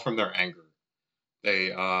draw from their anger.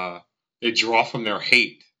 They draw from their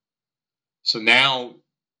hate. So now,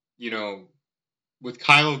 with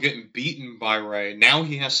Kylo getting beaten by Rey, now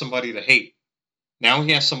he has somebody to hate. Now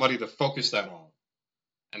he has somebody to focus that on,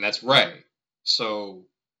 and that's Rey. So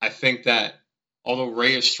I think that although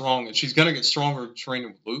Rey is strong, and she's going to get stronger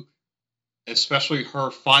training with Luke, especially her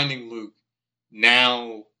finding Luke,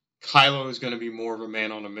 now Kylo is going to be more of a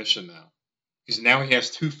man on a mission now. Because now he has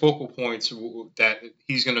two focal points that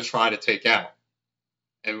he's going to try to take out.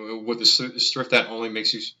 And with the Sith, that only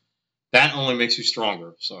makes you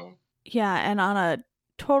stronger. So yeah, and on a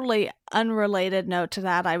totally unrelated note to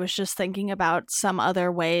that, I was just thinking about some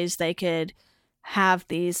other ways they could have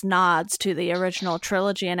these nods to the original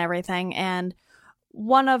trilogy and everything. And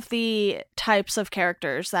one of the types of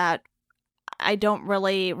characters that I don't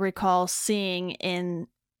really recall seeing in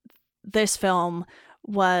this film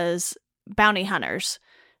was bounty hunters.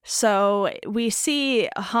 So we see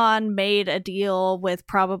Han made a deal with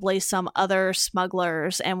probably some other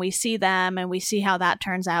smugglers, and we see them and we see how that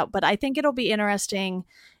turns out. But I think it'll be interesting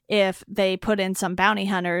if they put in some bounty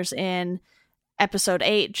hunters in episode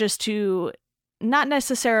 8 just to not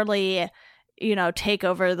necessarily, take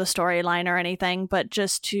over the storyline or anything, but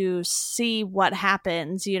just to see what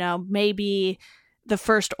happens. Maybe the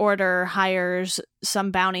First Order hires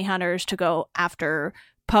some bounty hunters to go after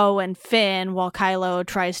Poe and Finn while Kylo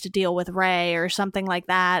tries to deal with Rey or something like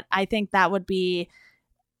that. I think that would be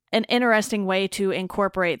an interesting way to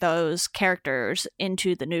incorporate those characters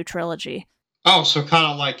into the new trilogy. Oh, so kind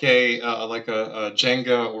of like a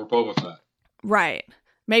Jenga or Boba Fett. Right.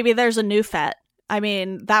 Maybe there's a new Fett. I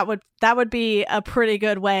mean, that would be a pretty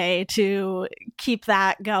good way to keep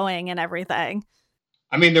that going and everything.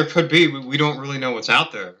 I mean, there could be, but we don't really know what's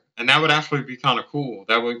out there. And that would actually be kind of cool.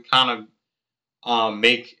 That would kind of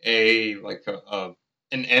make an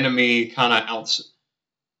enemy kind of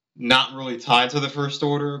not really tied to the First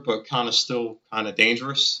Order, but kind of still kind of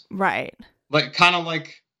dangerous. Right. Kind of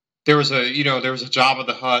like there was a Jabba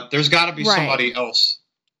the Hutt. There's got to be somebody else.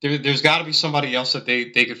 There's got to be somebody else that they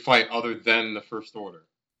could fight other than the First Order.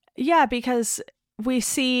 Yeah, because we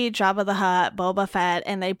see Jabba the Hutt, Boba Fett,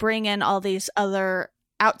 and they bring in all these other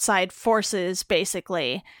outside forces,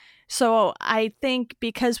 basically. So I think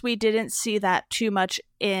because we didn't see that too much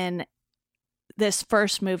in this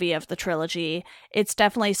first movie of the trilogy, it's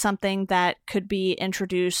definitely something that could be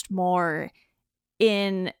introduced more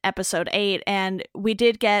in episode 8. And we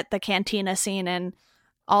did get the cantina scene and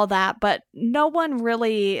all that, but no one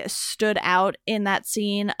really stood out in that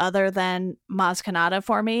scene other than Maz Kanata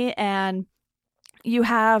for me. And you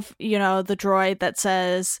have, the droid that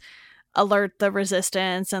says, alert the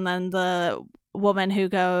resistance, and then the woman who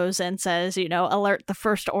goes and says, alert the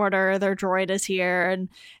First Order, their droid is here, and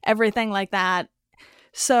everything like that.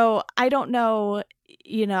 So I don't know,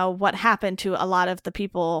 what happened to a lot of the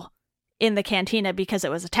people in the cantina because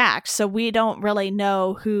it was attacked. So we don't really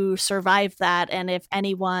know who survived that, and if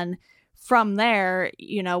anyone from there,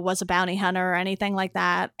 was a bounty hunter or anything like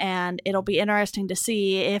that. And it'll be interesting to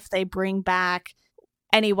see if they bring back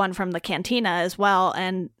anyone from the cantina as well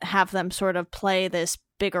and have them sort of play this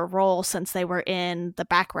bigger role since they were in the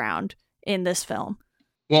background in this film.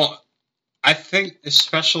 Well, I think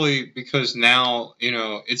especially because now,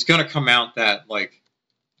 it's going to come out that, like,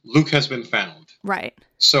 Luke has been found. Right.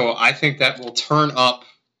 So I think that will turn up.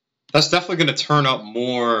 That's definitely going to turn up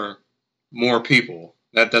more people.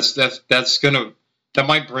 That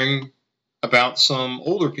might bring about some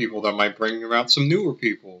older people. That might bring about some newer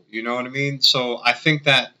people. You know what I mean? So I think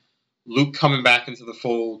that Luke coming back into the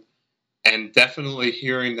fold and definitely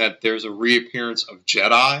hearing that there's a reappearance of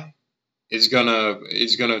Jedi is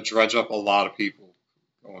gonna dredge up a lot of people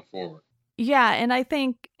going forward. Yeah, and I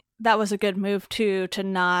think that was a good move too, to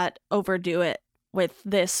not overdo it with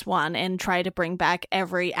this one and try to bring back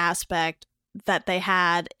every aspect that they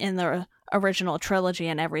had in the original trilogy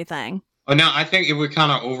and everything. Oh, now I think it would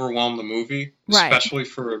kind of overwhelm the movie, right. especially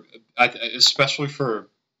for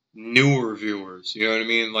newer viewers. You know what I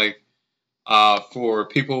mean? Like for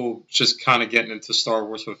people just kind of getting into Star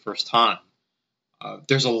Wars for the first time,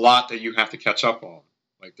 there's a lot that you have to catch up on.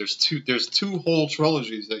 Like there's two whole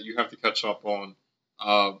trilogies that you have to catch up on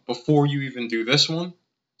before you even do this one.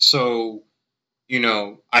 So,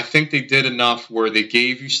 I think they did enough where they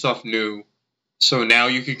gave you stuff new. So now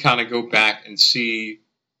you can kind of go back and see.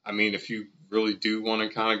 I mean, if you really do want to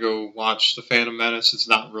kind of go watch The Phantom Menace, it's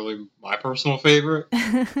not really my personal favorite.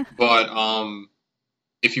 But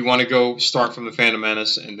if you want to go start from The Phantom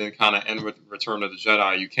Menace and then kind of end with Return of the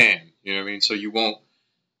Jedi, you can. You know what I mean? So you won't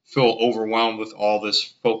feel overwhelmed with all this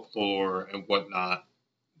folklore and whatnot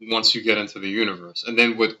once you get into the universe. And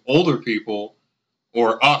then with older people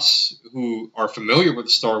or us who are familiar with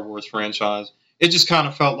the Star Wars franchise, it just kind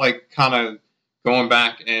of felt like kind of going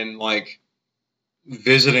back and like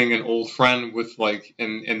visiting an old friend with like,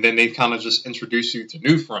 and then they kind of just introduce you to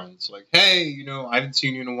new friends. Like, hey, I haven't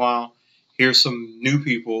seen you in a while. Here's some new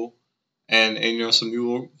people and some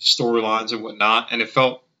new storylines and whatnot. And it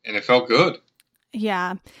felt good.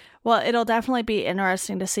 Yeah. Well, it'll definitely be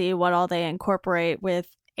interesting to see what all they incorporate with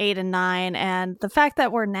 8 and 9. And the fact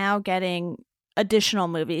that we're now getting additional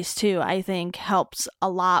movies too, I think helps a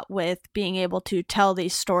lot with being able to tell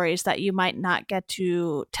these stories that you might not get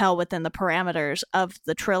to tell within the parameters of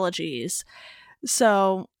the trilogies.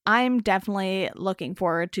 So I'm definitely looking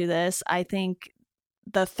forward to this. I think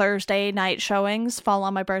the Thursday night showings fall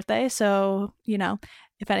on my birthday. So,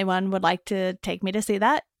 if anyone would like to take me to see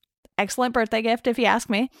that, excellent birthday gift if you ask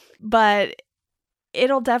me. But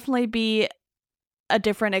it'll definitely be a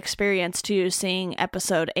different experience to seeing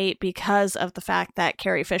episode 8 because of the fact that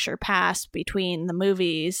Carrie Fisher passed between the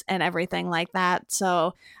movies and everything like that.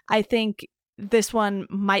 So I think this one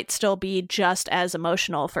might still be just as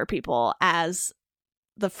emotional for people as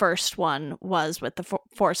the first one was with the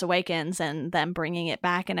Force Awakens and them bringing it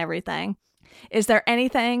back and everything. Is there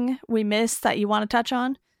anything we missed that you want to touch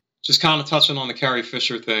on? Just kind of touching on the Carrie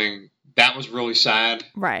Fisher thing. That was really sad.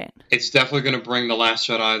 Right. It's definitely going to bring The Last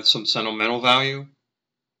Jedi some sentimental value.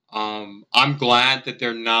 I'm glad that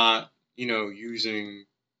they're not, using,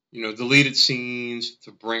 deleted scenes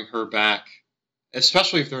to bring her back,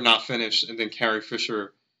 especially if they're not finished and then Carrie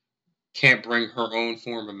Fisher can't bring her own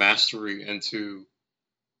form of mastery into,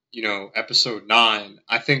 episode 9.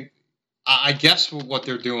 I guess what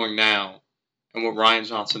they're doing now and what Rian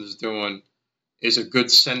Johnson is doing is a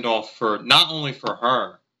good send-off for not only for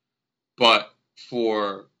her, but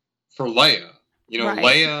for Leia.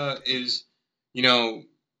 Right. Leia is,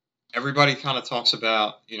 everybody kind of talks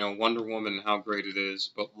about, Wonder Woman and how great it is,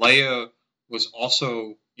 but Leia was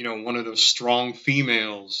also, one of those strong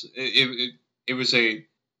females. It was a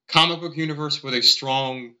comic book universe with a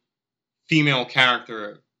strong female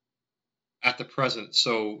character at the present.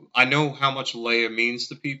 So I know how much Leia means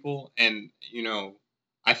to people, and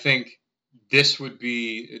I think this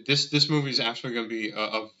movie is actually going to be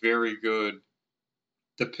a very good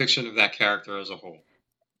depiction of that character as a whole.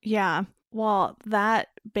 Yeah. Well, that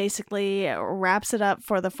basically wraps it up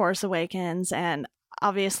for The Force Awakens, and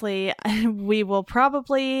obviously we will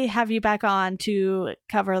probably have you back on to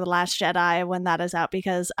cover The Last Jedi when that is out,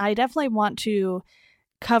 because I definitely want to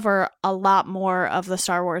cover a lot more of the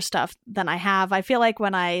Star Wars stuff than I have. I feel like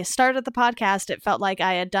when I started the podcast, it felt like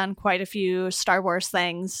I had done quite a few Star Wars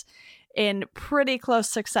things in pretty close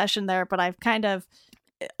succession there, but I've kind of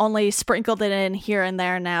only sprinkled it in here and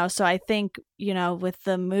there now. So I think, with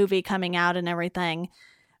the movie coming out and everything,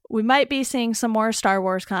 we might be seeing some more Star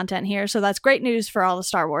Wars content here. So that's great news for all the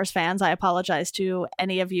Star Wars fans. I apologize to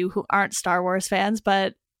any of you who aren't Star Wars fans,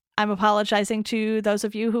 but I'm apologizing to those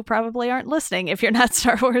of you who probably aren't listening if you're not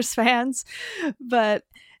Star Wars fans. But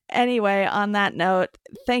anyway, on that note,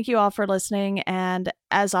 thank you all for listening. And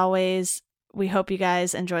as always, we hope you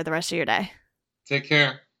guys enjoy the rest of your day. Take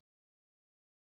care.